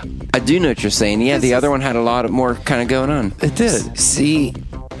saying? I do know what you're saying. Yeah, the other one had a lot more kind of going on. It did. See,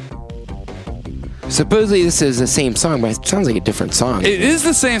 supposedly this is the same song, but it sounds like a different song. It is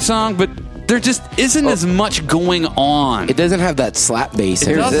the same song, but there just isn't as much going on. It doesn't have that slap bass.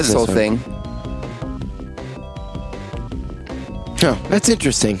 Here's doesn't. this whole one. thing. Oh, that's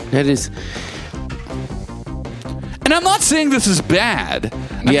interesting. That is. And I'm not saying this is bad.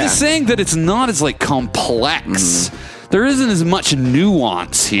 I'm Yeah. just saying that it's not as like complex. There isn't as much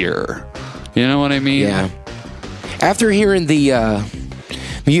nuance here. You know what I mean? Yeah. After hearing the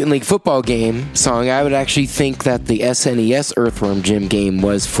Mutant League football game song, I would actually think that the SNES Earthworm Jim game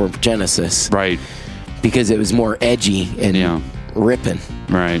was for Genesis Right. because it was more edgy and Yeah. ripping.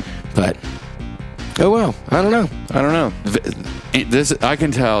 Right. But oh well, I don't know. This I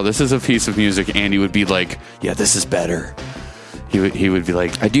can tell. This is a piece of music. Andy would be like, "Yeah, this is better." He would be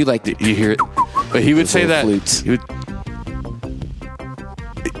like, I do like the "You hear it?" But he would say little that. flutes. He would,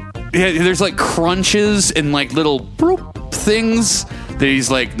 yeah, there's like crunches and like little broop things that he's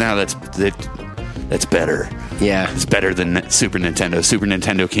like, "Now that's that." That's better. Yeah. It's better than Super Nintendo. Super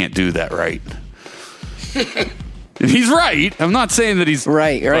Nintendo can't do that right. He's right. I'm not saying that he's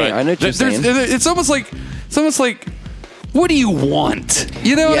Right. I know what you're saying. It's almost like, what do you want?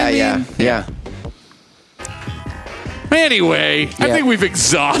 You know what I mean? Yeah. Anyway, I Yeah. think we've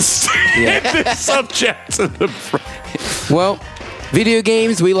exhausted this subject. Well, video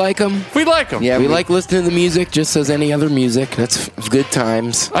games, we like them. We like them. Yeah. We like listening to the music just as any other music. That's good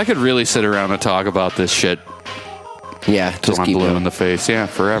times. I could really sit around and talk about this shit Yeah. till Just I'm keep blue going. in the face. Yeah,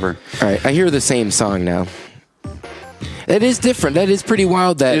 forever. All right, I hear the same song now. That is different. That is pretty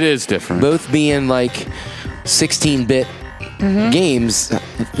wild. That It is different. both being like 16-bit games.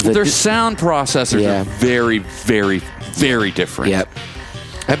 Their sound processors Yeah. are very, very, very different. Yep.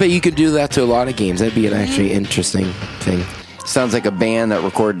 I bet you could do that to a lot of games. That'd be an actually interesting thing. Sounds like a band that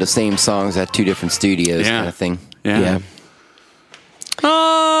recorded the same songs at two different studios, Yeah. kind of thing. Yeah.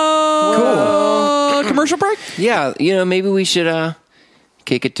 Cool. Commercial break? Yeah, maybe we should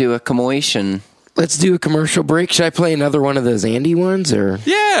kick it to a Kamoish. Let's do a commercial break. Should I play another one of those Andy ones or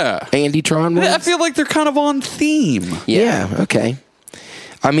Yeah. Andy-tron ones? I feel like they're kind of on theme. Yeah, okay.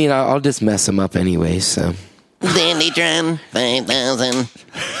 I mean, I'll just mess them up anyway, so. Dandytron 5000.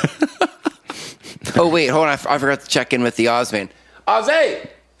 Oh, wait, hold on. I forgot to check in with the Oz man. Ozzy!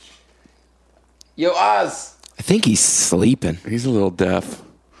 Yo, Oz. I think he's sleeping. He's a little deaf.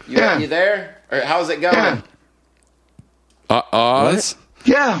 You there? Or how's it going? Oz?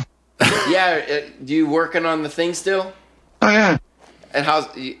 Yeah. Yeah, you working on the thing still? Oh, yeah. And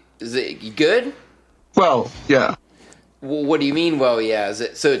is it good? Well, yeah. Well, what do you mean, well, yeah? Is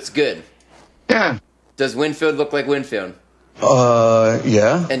it so it's good? Yeah. Does Winfield look like Winfield?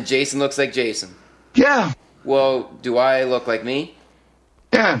 Yeah. And Jason looks like Jason? Yeah. Well, do I look like me?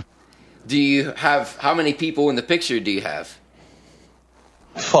 Yeah. Do you have, how many people in the picture do you have?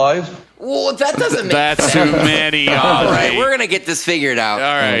 5. Well, that doesn't make That's sense. too many, Ozzy. All right, we're going to get this figured out.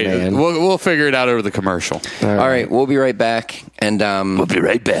 All right. man. We'll figure it out over the commercial. All right, we'll be right back. And We'll be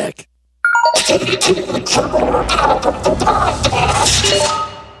right back.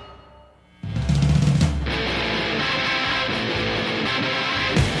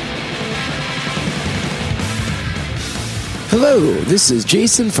 Hello, this is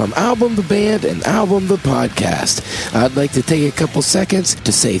Jason from Album the Band and Album the Podcast. I'd like to take a couple seconds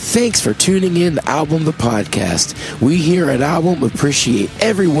to say thanks for tuning in to Album the Podcast. We here at Album appreciate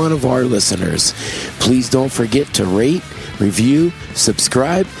every one of our listeners. Please don't forget to rate, review,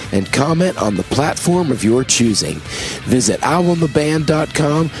 subscribe, and comment on the platform of your choosing. Visit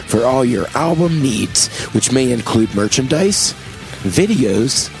albumtheband.com for all your album needs, which may include merchandise,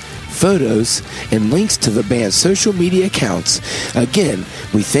 videos, photos, and links to the band's social media accounts. Again,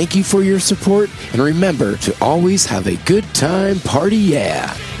 we thank you for your support, and remember to always have a good time, party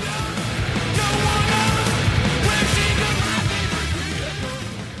yeah!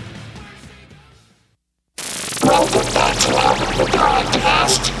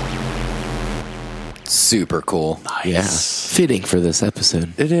 super cool. Yeah, fitting for this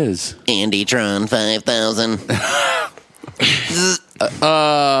episode. It is. Andytron 5000.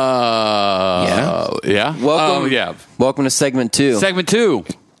 Yeah. Welcome. Yeah. Welcome to segment 2. Segment 2.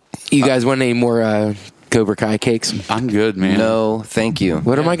 You guys want any more Cobra Kai cakes? I'm good, man. No, thank you.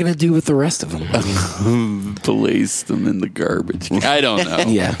 What am I going to do with the rest of them? Place them in the garbage. I don't know.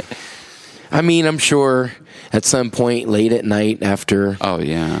 Yeah. I mean, I'm sure at some point late at night after Oh,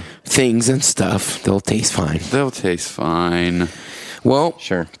 yeah. things and stuff, they'll taste fine. They'll taste fine. Well,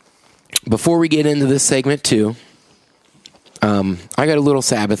 Sure. before we get into this segment 2, I got a little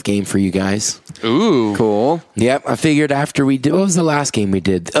Sabbath game for you guys. Ooh. Cool. Yep, I figured after we did, what was the last game we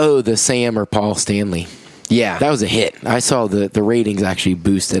did? Oh, the Sam or Paul Stanley. Yeah. That was a hit. I saw the ratings actually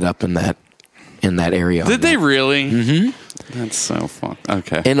boosted up in that area. Did they really? Mm-hmm. That's so fun.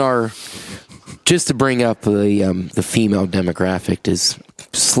 Okay. In our, just to bring up the female demographic is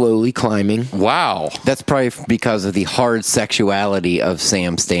slowly climbing. Wow. That's probably because of the hard sexuality of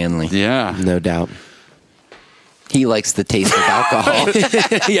Sam Stanley. Yeah. No doubt. He likes the taste of alcohol.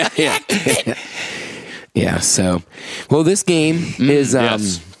 Yeah. So, well, this game is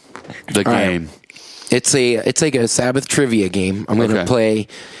Yes. The all right. game. It's like a Sabbath trivia game. I'm going to Okay. play.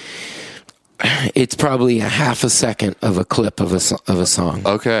 It's probably a half a second of a clip of a song,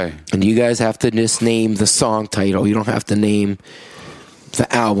 Okay. and you guys have to just name the song title. You don't have to name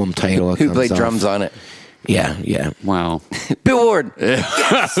the album title. Who played drums on it? Yeah. Wow. Bill Ward.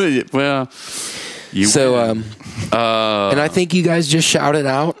 Well, you So, win. and I think you guys just shout it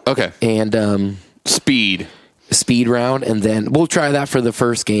out. Okay. And Speed. speed round, and then we'll try that for the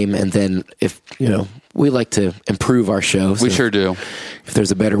first game. And then if we like to improve our show, so We sure do. if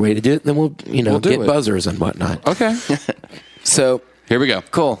there's a better way to do it, then we'll do get it. buzzers and whatnot. Okay. So Here we go.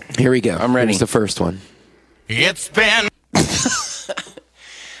 Cool. here we go. I'm ready. Here's the first one. It's been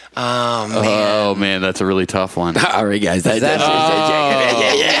Oh, man, that's a really tough one. All right, guys. that-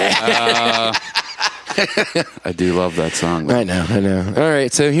 I do love that song. I know. All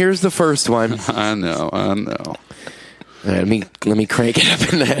right, so here's the first one. I know. All right, let me crank it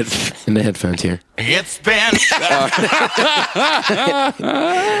up in the headphones here. It's been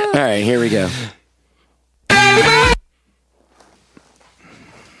All right, here we go.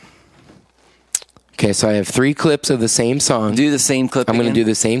 Okay, so I have 3 clips of the same song. Do the same clip. I'm going to again. do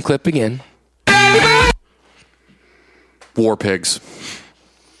the same clip again. War Pigs.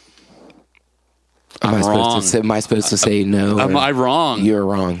 Am I wrong. supposed to say no? Am or- I wrong? You're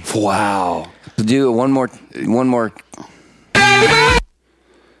wrong. Wow. Do it one more.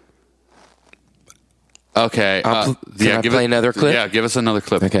 Okay. Can I play another clip? Yeah, give us another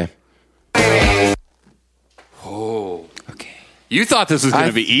clip. Okay. Oh. Okay. You thought this was going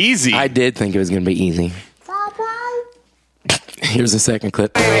to be easy. I did think it was going to be easy. Here's the second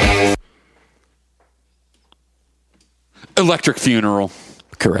clip. Electric Funeral.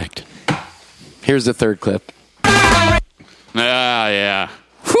 Correct. Here's the third clip. Yeah.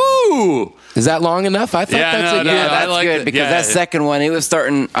 Whew. Is that long enough? I thought Yeah, that's no, a no, good. Yeah, that's liked good it. because Yeah. that second one, it was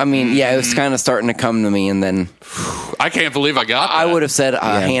starting. I mean, yeah, it was kind of starting to come to me, and then I can't believe I got that. I would have said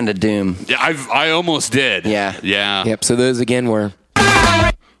Hand of Doom. Yeah, I almost did. Yeah. Yeah. Yep. So those again were.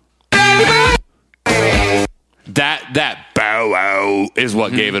 That bow wow is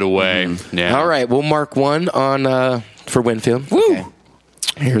what gave it away. Yeah. All right, we'll mark one on for Winfield. Woo. Okay.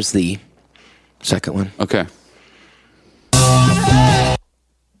 Here's the second one. Okay.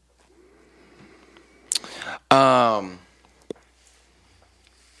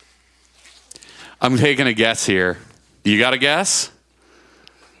 I'm taking a guess here. You got a guess?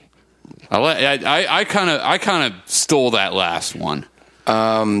 I kind of stole that last one.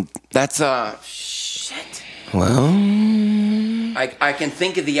 That's shit. Well, I can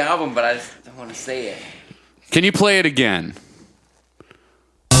think of the album, but I just don't want to say it. Can you play it again?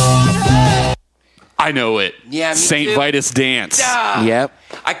 I know it. Yeah, me Saint too. Vitus Dance. yep.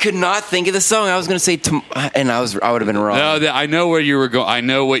 I could not think of the song. I was going to say, and I would have been wrong. No, I know where you were going. I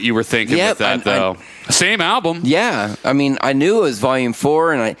know what you were thinking Yep, with that, though. Same album. Yeah, I mean, I knew it was Volume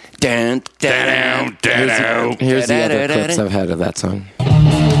 4, and I. Down. Here's the other clips I've had of that song. Oh,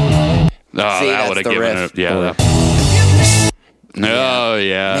 See, that that's would have the given riff. it. Yeah. Oh,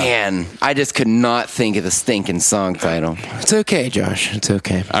 yeah. Man, I just could not think of the stinking song title. It's okay, Josh. It's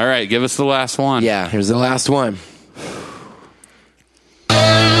okay. All right, give us the last one. Yeah. Here's the last one.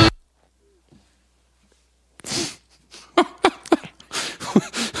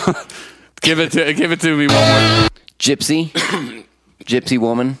 Give it to me one more. Gypsy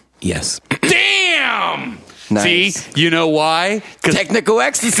Woman. Yes. Damn. Nice. See, you know why? Technical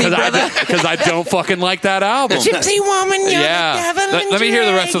Ecstasy, brother. Because I don't fucking like that album. Gypsy Woman, you're Yeah. the devil. Let me hear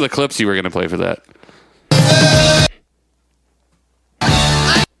the rest of the clips you were going to play for that.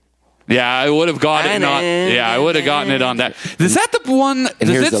 Yeah, I would have gotten it on. Yeah, I would have gotten it on that. Is that the one? And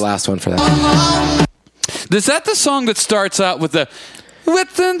here's the last one for that. Is that the song that starts out with the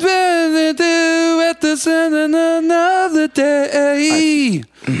 "What's to do at the end of another day"?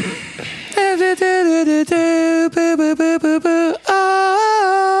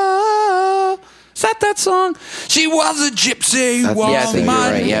 Oh, is that song? She was a gypsy. That's- Yeah, I think you're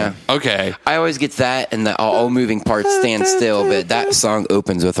woman. right, yeah. Okay. I always get that, and the all moving parts stand still, but that song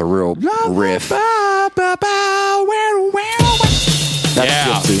opens with a real riff. That's Yeah.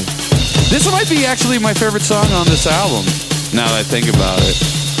 Gypsy. This might be actually my favorite song on this album. Now that I think about it,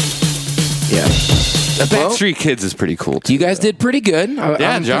 Yeah. the Backstreet Kids is pretty cool too. You guys did pretty good.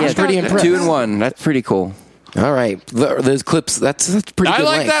 I'm Josh pretty got- impressed. 2 and 1. That's pretty cool. All right. Those clips, that's pretty I good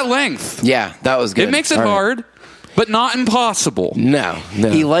like length. that length. Yeah, that was good. It makes it All right. hard, but not impossible. No.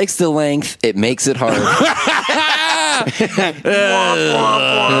 He likes the length. It makes it hard.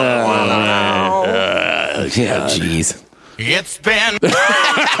 Yeah, jeez. It's been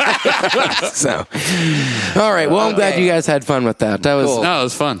So, all right. Well, I'm glad you guys had fun with that. That was Cool. No, it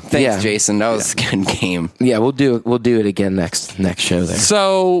was fun. Thanks, Yeah. Jason. That was a good game. yeah. We'll do it again next show there.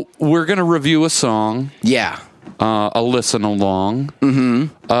 So we're gonna review a song, Yeah. a listen along. Mm-hmm.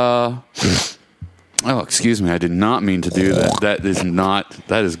 Oh, excuse me. I did not mean to do that.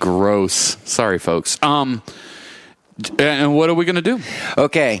 That is gross. Sorry, folks. And what are we gonna do?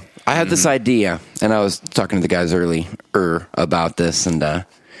 Okay. I had this idea, and I was talking to the guys earlier about this, and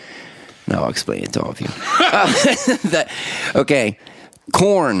No, I'll explain it to all of you. Okay.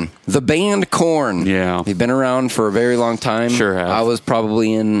 Korn, the band Korn. Yeah. They've been around for a very long time. Sure have. I was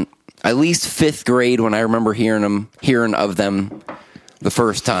probably in at least 5th grade when I remember hearing of them the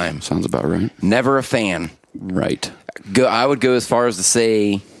first time. Sounds about right. Never a fan. Right. I would go as far as to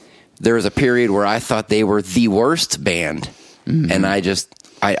say there was a period where I thought they were the worst band, and I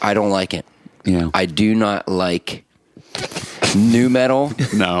don't like it. Yeah. I do not like new metal.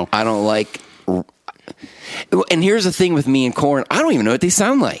 No. I don't like. And here's the thing with me and Korn, I don't even know what they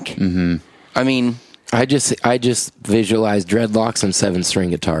sound like. Mm-hmm. I mean, I just visualize dreadlocks and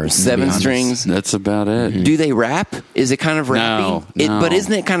 7-string guitars. to be 7 honest. strings. That's about it. Do they rap? Is it kind of rappy? No. But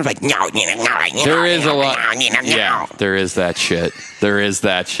isn't it kind of like There is a lot. Yeah, there is that shit.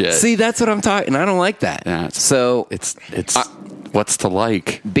 See, that's what I'm talking. I don't like that. Yeah, So it's what's to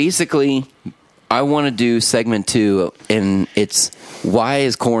like? basically, I want to do segment 2, and it's why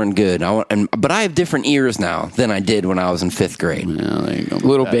is Korn good? But I have different ears now than I did when I was in 5th grade. Yeah, there you go. A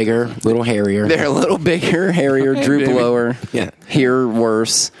little bigger, a little hairier. They're a little bigger, hairier, droop baby. lower, hear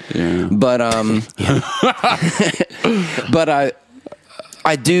worse. Yeah. But but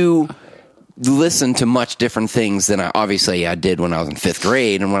I do listen to much different things than I did when I was in 5th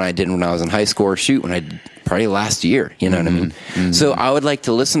grade and when I did when I was in high school or when I probably last year. You know what I mean? Mm-hmm. So I would like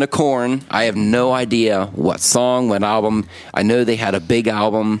to listen to Korn. I have no idea what song, what album. I know they had a big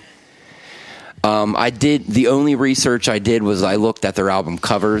album. The only research I did was I looked at their album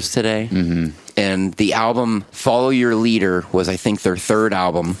covers today. Mm-hmm. And the album Follow Your Leader was, I think, their 3rd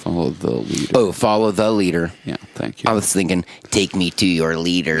album. Follow the leader. Oh, Follow the Leader. Yeah, thank you. I was thinking, Take Me to Your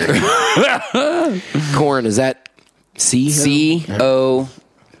Leader. Korn, is that C? C-O.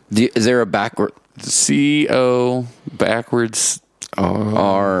 Is there a backward? C-O backwards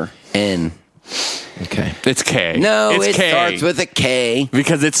R-N. Okay. It's K. No, it's it K. starts with a K.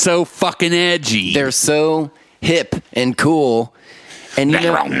 Because it's so fucking edgy. They're so hip and cool. And you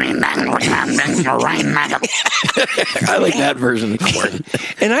know, I like that version of Korn.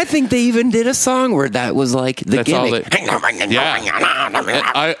 and I think they even did a song where that was like the That's all gimmick.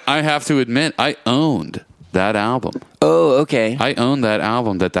 Yeah. I have to admit, I owned that album. Oh, okay. I owned that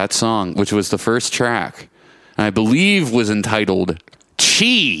album, that song, which was the first track, and I believe was entitled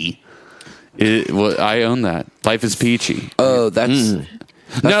Chi. I own that. Life is Peachy. Oh, that's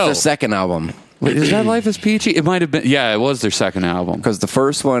No. their second album. Wait, is that Life is Peachy? It might have been. Yeah, it was their second album. Because the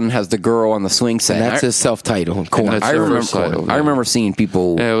first one has the girl on the swing set. And that's his self-titled. Korn. That's I their remember. first title, yeah. I remember seeing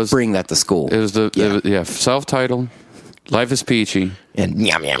people bring that to school. It was self-titled. Life is Peachy. And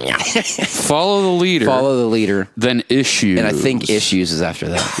yum, yum, yum. Follow the leader. Follow the Leader, Then Issues. and I think Issues is after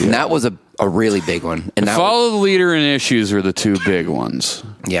that. And that was a really big one. And that Follow the Leader and Issues were the 2 big ones.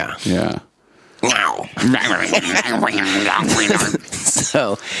 yeah. Yeah.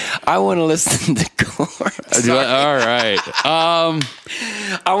 So I want to listen to Korn. All right.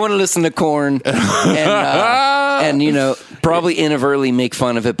 I want to listen to Korn and probably inadvertently make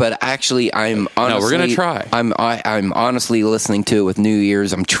fun of it, but actually I'm honestly we're gonna try. I'm honestly listening to it with new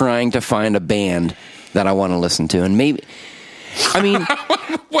ears. I'm trying to find a band that I want to listen to, and maybe maybe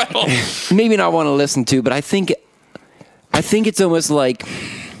not want to listen to, but I think it's almost like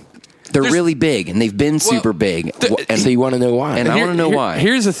they're really big and they've been super big. And so you want to know why? And I want to know why.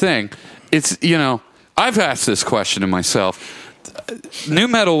 Here's the thing. It's, I've asked this question to myself. New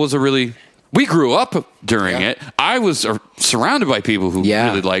metal was we grew up during it. I was surrounded by people who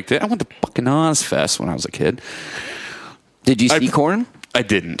really liked it. I went to fucking Ozfest when I was a kid. Did you see Korn? I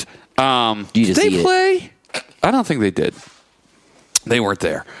didn't. You Did just they eat it. play? I don't think they did. They weren't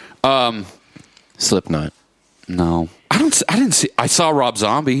there. Slipknot. No. I didn't see. I saw Rob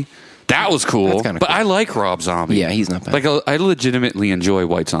Zombie. That was cool. That's kinda but cool. I like Rob Zombie. Yeah, he's not bad. Like I legitimately enjoy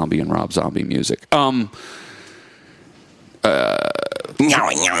White Zombie and Rob Zombie music. There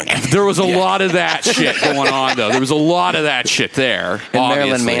was a lot of that shit going on, though. There was a lot of that shit there. And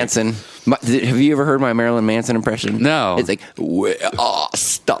Marilyn obviously. Manson. Have you ever heard my Marilyn Manson impression? No. It's like, where are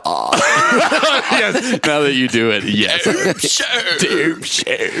stars? Yes, now that you do it, yes.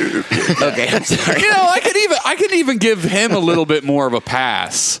 Okay, I'm sorry. I could even give him a little bit more of a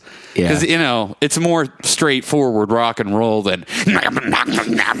pass. Yeah. Because, it's more straightforward rock and roll than,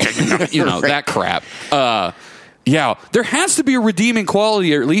 that crap. Yeah, there has to be a redeeming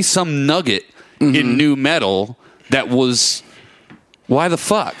quality or at least some nugget in new metal that was, why the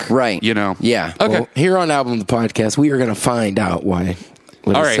fuck? Right. Yeah. Okay. Well, here on Album the Podcast, we are going to find out why.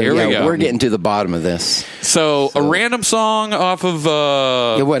 All right, here we go. We're getting to the bottom of this. So a random song off of...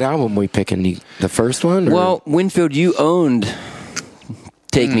 Yeah, what album we picking? The first one? Or? Well, Winfield, you owned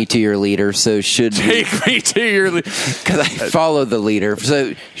Take me to your leader. So should Take me to your. because I follow the leader.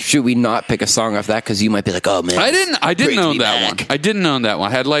 So should we not pick a song off that? Because you might be like, oh man, I didn't great to own be that back. one. I didn't own that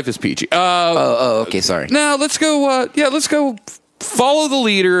one. I had Life is Peachy. Okay, sorry. Now let's go. Let's go. Follow the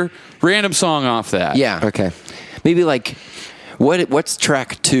leader. Random song off that. Yeah, Okay. maybe like what's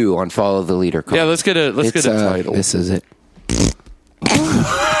track 2 on Follow the Leader? Called? Yeah. Let's get a title. This is it.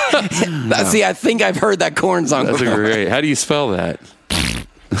 See, I think I've heard that Korn song. That's before. great. How do you spell that?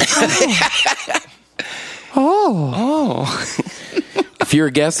 If you're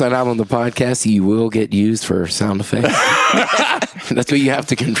a guest on Album the Podcast, you will get used for sound effects. That's what you have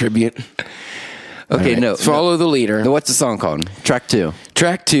to contribute. Okay, All right. no. Follow the leader. What's the song called? Track 2.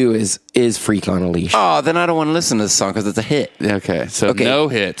 Track 2 is Freak on a Leash. Oh, then I don't want to listen to this song because it's a hit. Okay. So Okay. no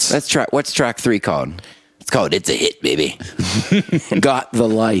hits. What's track 3 called? It's called It's a Hit, baby. Got the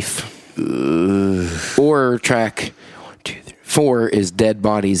Life. Or track 4 is Dead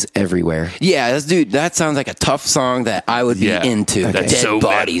Bodies Everywhere. Yeah, dude, that sounds like a tough song that I would be into. That's Dead so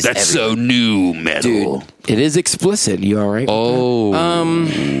bodies. That's so new metal. Dude. It is explicit. You all right?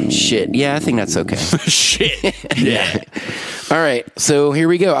 Oh Shit. Yeah, I think that's okay. shit! Yeah. All right. So here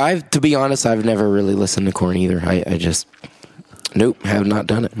we go. To be honest, I've never really listened to Korn either. I just, nope, have not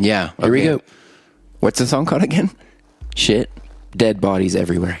done it. Yeah. Here we okay. go. What's the song called again? Shit. Dead Bodies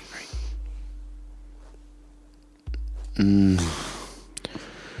Everywhere.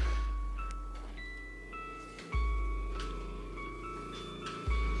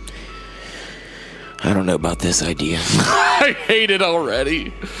 I don't know about this idea. I hate it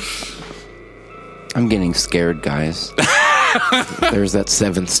already. I'm getting scared, guys. There's that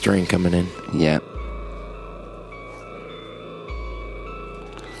 7th string coming in. Yeah.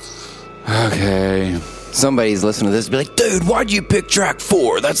 Okay. Somebody's listening to this and be like, dude, why'd you pick track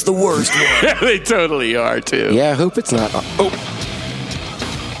 4? That's the worst one. They totally are too. Yeah, I hope it's not. Oh,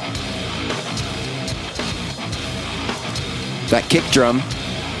 That kick drum.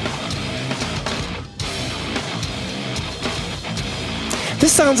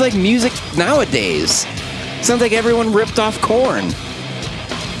 This sounds like music nowadays. Sounds like everyone ripped off Korn.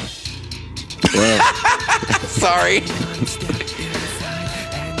 Sorry.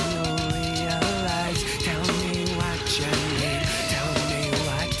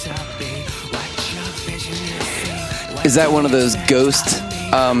 Is that one of those ghost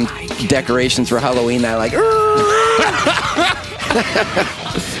decorations for Halloween that like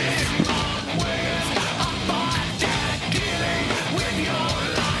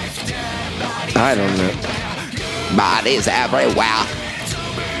I don't know. bodies everywhere?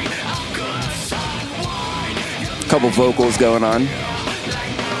 Couple vocals going on.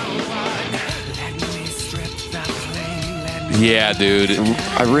 Yeah, dude.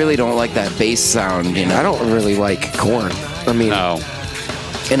 I really don't like that bass sound, you know. I don't really like Korn. I mean, No.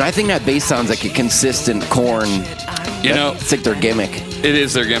 And I think that bass sounds like a consistent Korn. You know, It's like their gimmick. it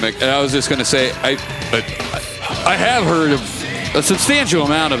is their gimmick. And I was just going to say, I have heard of a substantial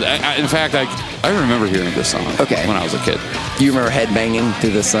amount of that. In fact, I remember hearing this song Okay. when I was a kid. Do you remember headbanging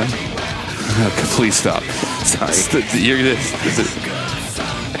through the sun? Please stop. Sorry.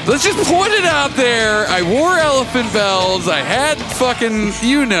 Let's just point it out there. I wore elephant bells. I had fucking,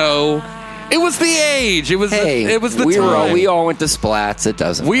 it was the age. It was Hey, it was the we time. we all went to Splats. It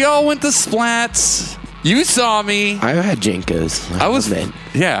doesn't. We all went to Splats. You saw me. I had Jinkos. I was man.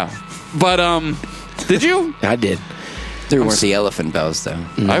 yeah. But did you? I did. There weren't the elephant bells though.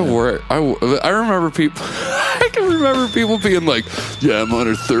 I wore it. I remember people. I can remember people being like, "Yeah, I'm on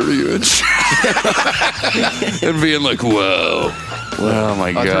a 30-inch," and being like, "Whoa, oh my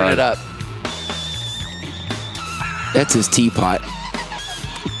I'll god!" turn it up. That's his teapot.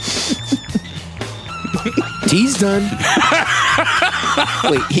 Tea's done.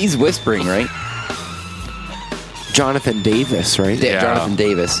 Wait, he's whispering, right? Jonathan Davis, right? Yeah. Jonathan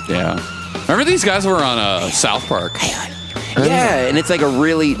Davis. Yeah. Remember these guys were on South Park? Yeah, and it's like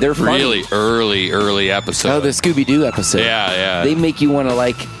they're funny. Really early episode. Oh, the Scooby Doo episode. yeah. They make you want to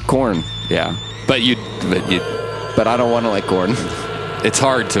like Korn, yeah. But you, but I don't want to like Korn. it's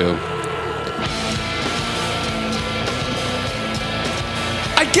hard to.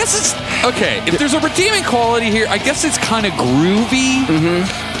 I guess it's okay. If there's a redeeming quality here, I guess it's kind of groovy.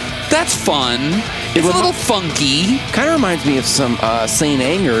 Mm-hmm. That's fun. It's a little funky. Kind of reminds me of some Saint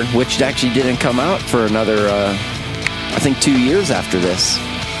Anger, which actually didn't come out for another, I think, 2 years after this.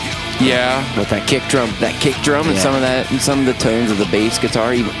 Yeah. With that kick drum. That kick drum and Yeah. some of that, and some of the tones of the bass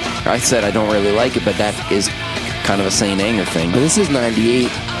guitar. I said I don't really like it, but that is kind of a Saint Anger thing. But this is 98.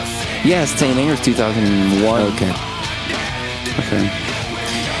 Yeah, Saint Anger's 2001. Okay.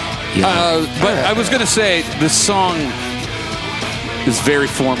 But I was going to say, the song, is very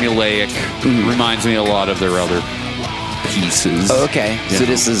formulaic. Reminds me a lot of their other pieces. Okay, so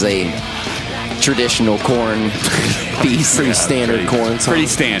this is a traditional corn piece. Pretty standard corn song. Pretty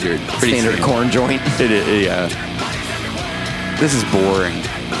standard. Pretty standard corn joint. It is, yeah. This is boring.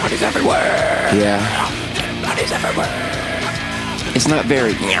 Money's everywhere. Yeah. Money's everywhere. It's not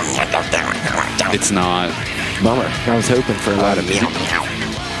very. It's not. Bummer. I was hoping for a lot of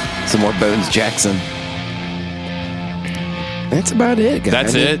Some more Bones Jackson. That's about it, guys.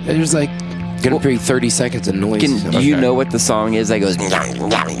 That's it? There's like gonna be 30 seconds of noise. Do you know what the song is that goes?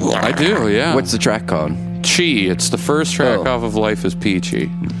 I do, yeah. What's the track called? Chi? It's the first track off of Life is Peachy.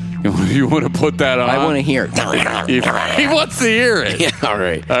 You want to put that on? I want to hear it. He wants to hear it. Yeah, all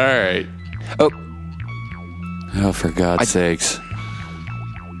right. All right. Oh, Oh, for God's sakes.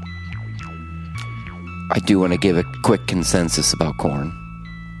 I do want to give a quick consensus about Korn.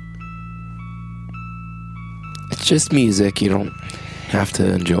 It's just music. You don't have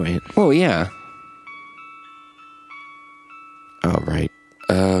to enjoy it. Well, yeah. Oh, right.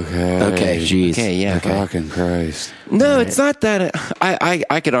 Okay. Okay, jeez. Okay, yeah. Okay. Fucking Christ. No, it's not that.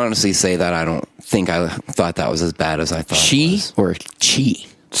 I could honestly say that I don't think I thought that was as bad as I thought. Chi or Chi?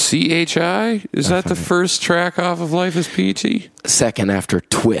 CHI? Is that the first track off of Life is Peachy? Second after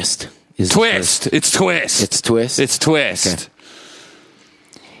Twist. Is the Twist. first. It's Twist. It's Twist? It's Twist. Okay.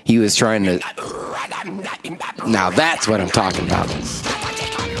 He was trying to. Now that's what I'm talking about.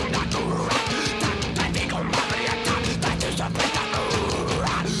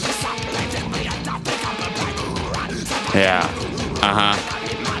 Yeah. Uh-huh.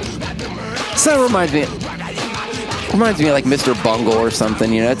 So it reminds me of like Mr. Bungle or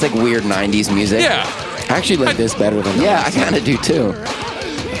something. You know, it's like weird '90s music. Yeah. I actually like this better than Yeah, I kind of do too.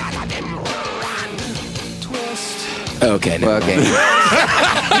 Okay. Never mind. Okay.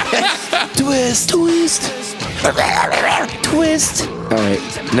 Twist. All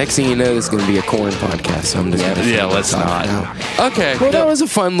right. Next thing you know, this is going to be a Korn podcast. So I'm just gonna Yeah, let's not. Okay. Well, that was a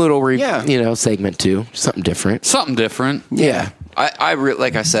fun little Yeah. segment too. Something different. Something different. Yeah.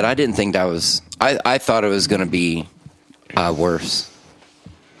 Like I said, I didn't think that was. I thought it was going to be worse.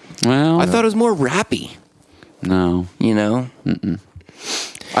 Well, I thought it was more rappy. no. You know.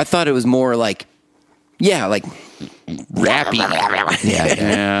 I thought it was more like, like rappy.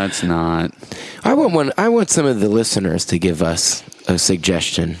 Yeah, it's not. I want some of the listeners to give us a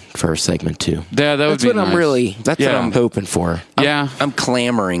suggestion for segment 2. Yeah, that would That's be what I'm nice. really. That's Yeah. what I'm hoping for. Yeah. I'm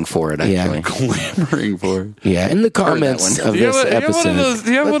clamoring for it. Yeah. Actually, Clamoring for it. Yeah, in the comments one. of Do you this have episode.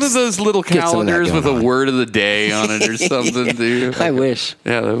 one of those little get some of that calendars with going a on. word of the day on it or something, dude? I wish.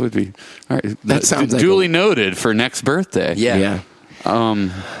 Yeah, that would be. All right. That sounds like duly a- noted for next birthday. Yeah. Yeah.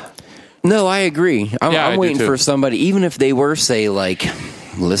 No, I agree. I'm, Yeah, I I'm do waiting too. for somebody, even if they were, say, like,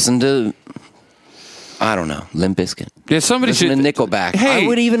 listen to, I don't know, Limp Bizkit. Yeah, somebody Listen should. to Nickelback. Hey. I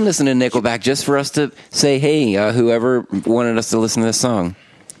would even listen to Nickelback just for us to say, hey, whoever wanted us to listen to this song.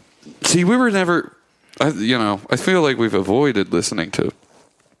 See, we were never. I feel like we've avoided listening to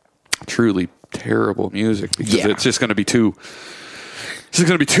truly terrible music because Yeah. it's just going to be too. It's just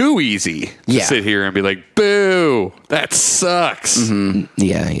going to be too easy to Yeah. sit here and be like, "Boo, that sucks."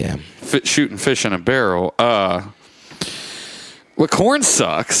 Yeah. Shooting fish in a barrel. What corn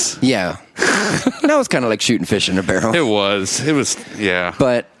sucks? Yeah. That was kind of like shooting fish in a barrel. It was. Yeah.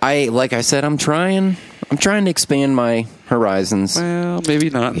 But like I said, I'm trying to expand my horizons. Well, maybe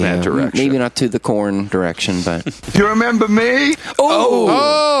not in that direction. Maybe not to the corn direction, but. You remember me?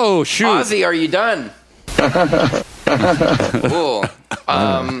 Oh, shoot. Ozzy, are you done? Cool.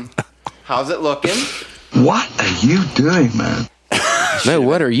 How's it looking? What are you doing, man? No,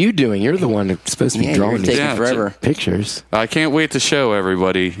 what are you doing? You're the one that's supposed to be Yeah, drawing you're these taking Yeah, forever. pictures. I can't wait to show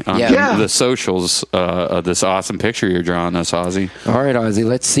everybody on Yeah. Yeah. the socials of this awesome picture you're drawing us, Ozzy. All right, Ozzy,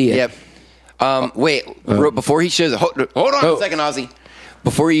 let's see it. Yep. Wait, before he shows it, hold on a second, Ozzy.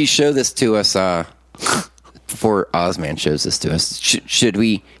 Before you show this to us, before Ozman shows this to us, should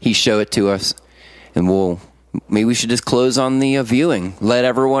he show it to us, and maybe we should just close on the viewing. Let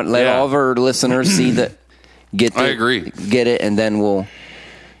all of our listeners see that. I agree. Get it, and then we'll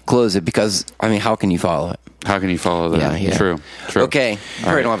close it because how can you follow it? How can you follow that? Yeah. True. Okay,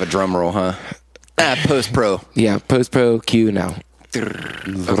 probably don't have a drum roll, huh? Post pro. Yeah, post pro Q now.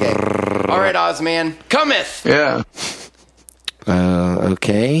 Okay. All right, Ozman, cometh. Yeah.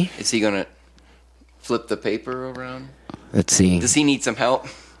 Okay. Is he gonna flip the paper around? Let's see. Does he need some help?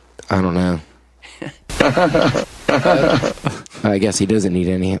 I don't know. I guess he doesn't need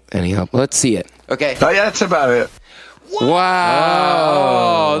any help. Let's see it. Okay. Oh, yeah, that's about it.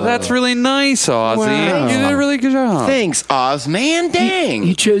 Wow. That's really nice, Ozzy. Wow. You did a really good job. Thanks, Ozman. Dang.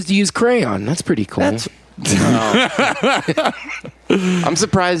 You chose to use crayon. That's pretty cool. I'm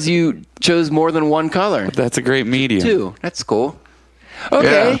surprised you chose more than one color. That's a great medium. Two. That's cool.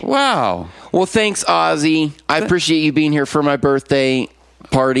 Okay. Yeah. Wow. Well, thanks, Ozzy. I appreciate you being here for my birthday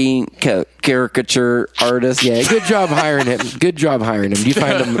party. Caricature artist. Yeah, good job hiring him. Good job hiring him. Do you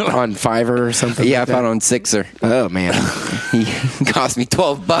find him on Fiverr or something? Yeah, like I found that? on Sixer. Oh man, He cost me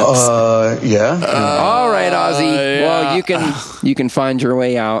 $12. Yeah. All right, Ozzy. yeah. Well, you can find your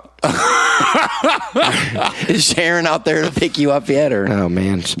way out. Is Sharon out there to pick you up yet? Or oh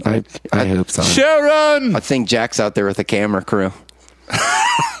man, I hope so. Sharon! I think Jack's out there with the camera crew.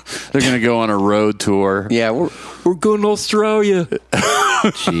 They're going to go on a road tour. Yeah, we're going to Australia.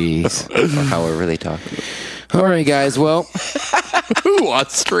 Jeez. Or however they talk. All right, guys. Well, Ooh,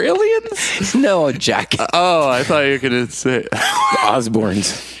 Australians? No, Jack. Oh, I thought you were going to say...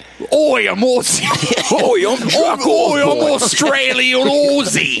 Osborne's. Oi, I'm Aussie. Oi, I'm Australian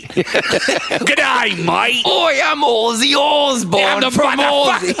Aussie. G'day, mate. Oi, I'm Ozzy Osbourne I'm the, from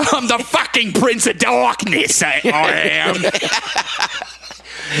Ozzy. I'm the fucking Prince of Darkness. I am.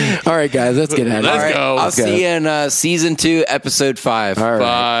 All right, guys. Let's get at it. Let's All right. go. I'll see you in season 2, episode 5. All right.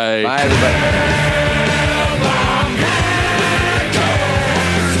 Bye. Bye, everybody.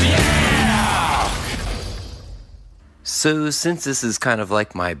 So, since this is kind of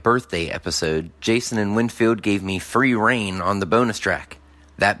like my birthday episode, Jason and Winfield gave me free reign on the bonus track.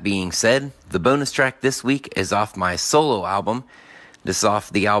 That being said, the bonus track this week is off my solo album. This is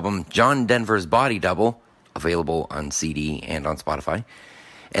off the album John Denver's Body Double, available on CD and on Spotify.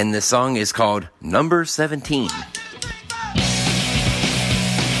 And this song is called Number 17.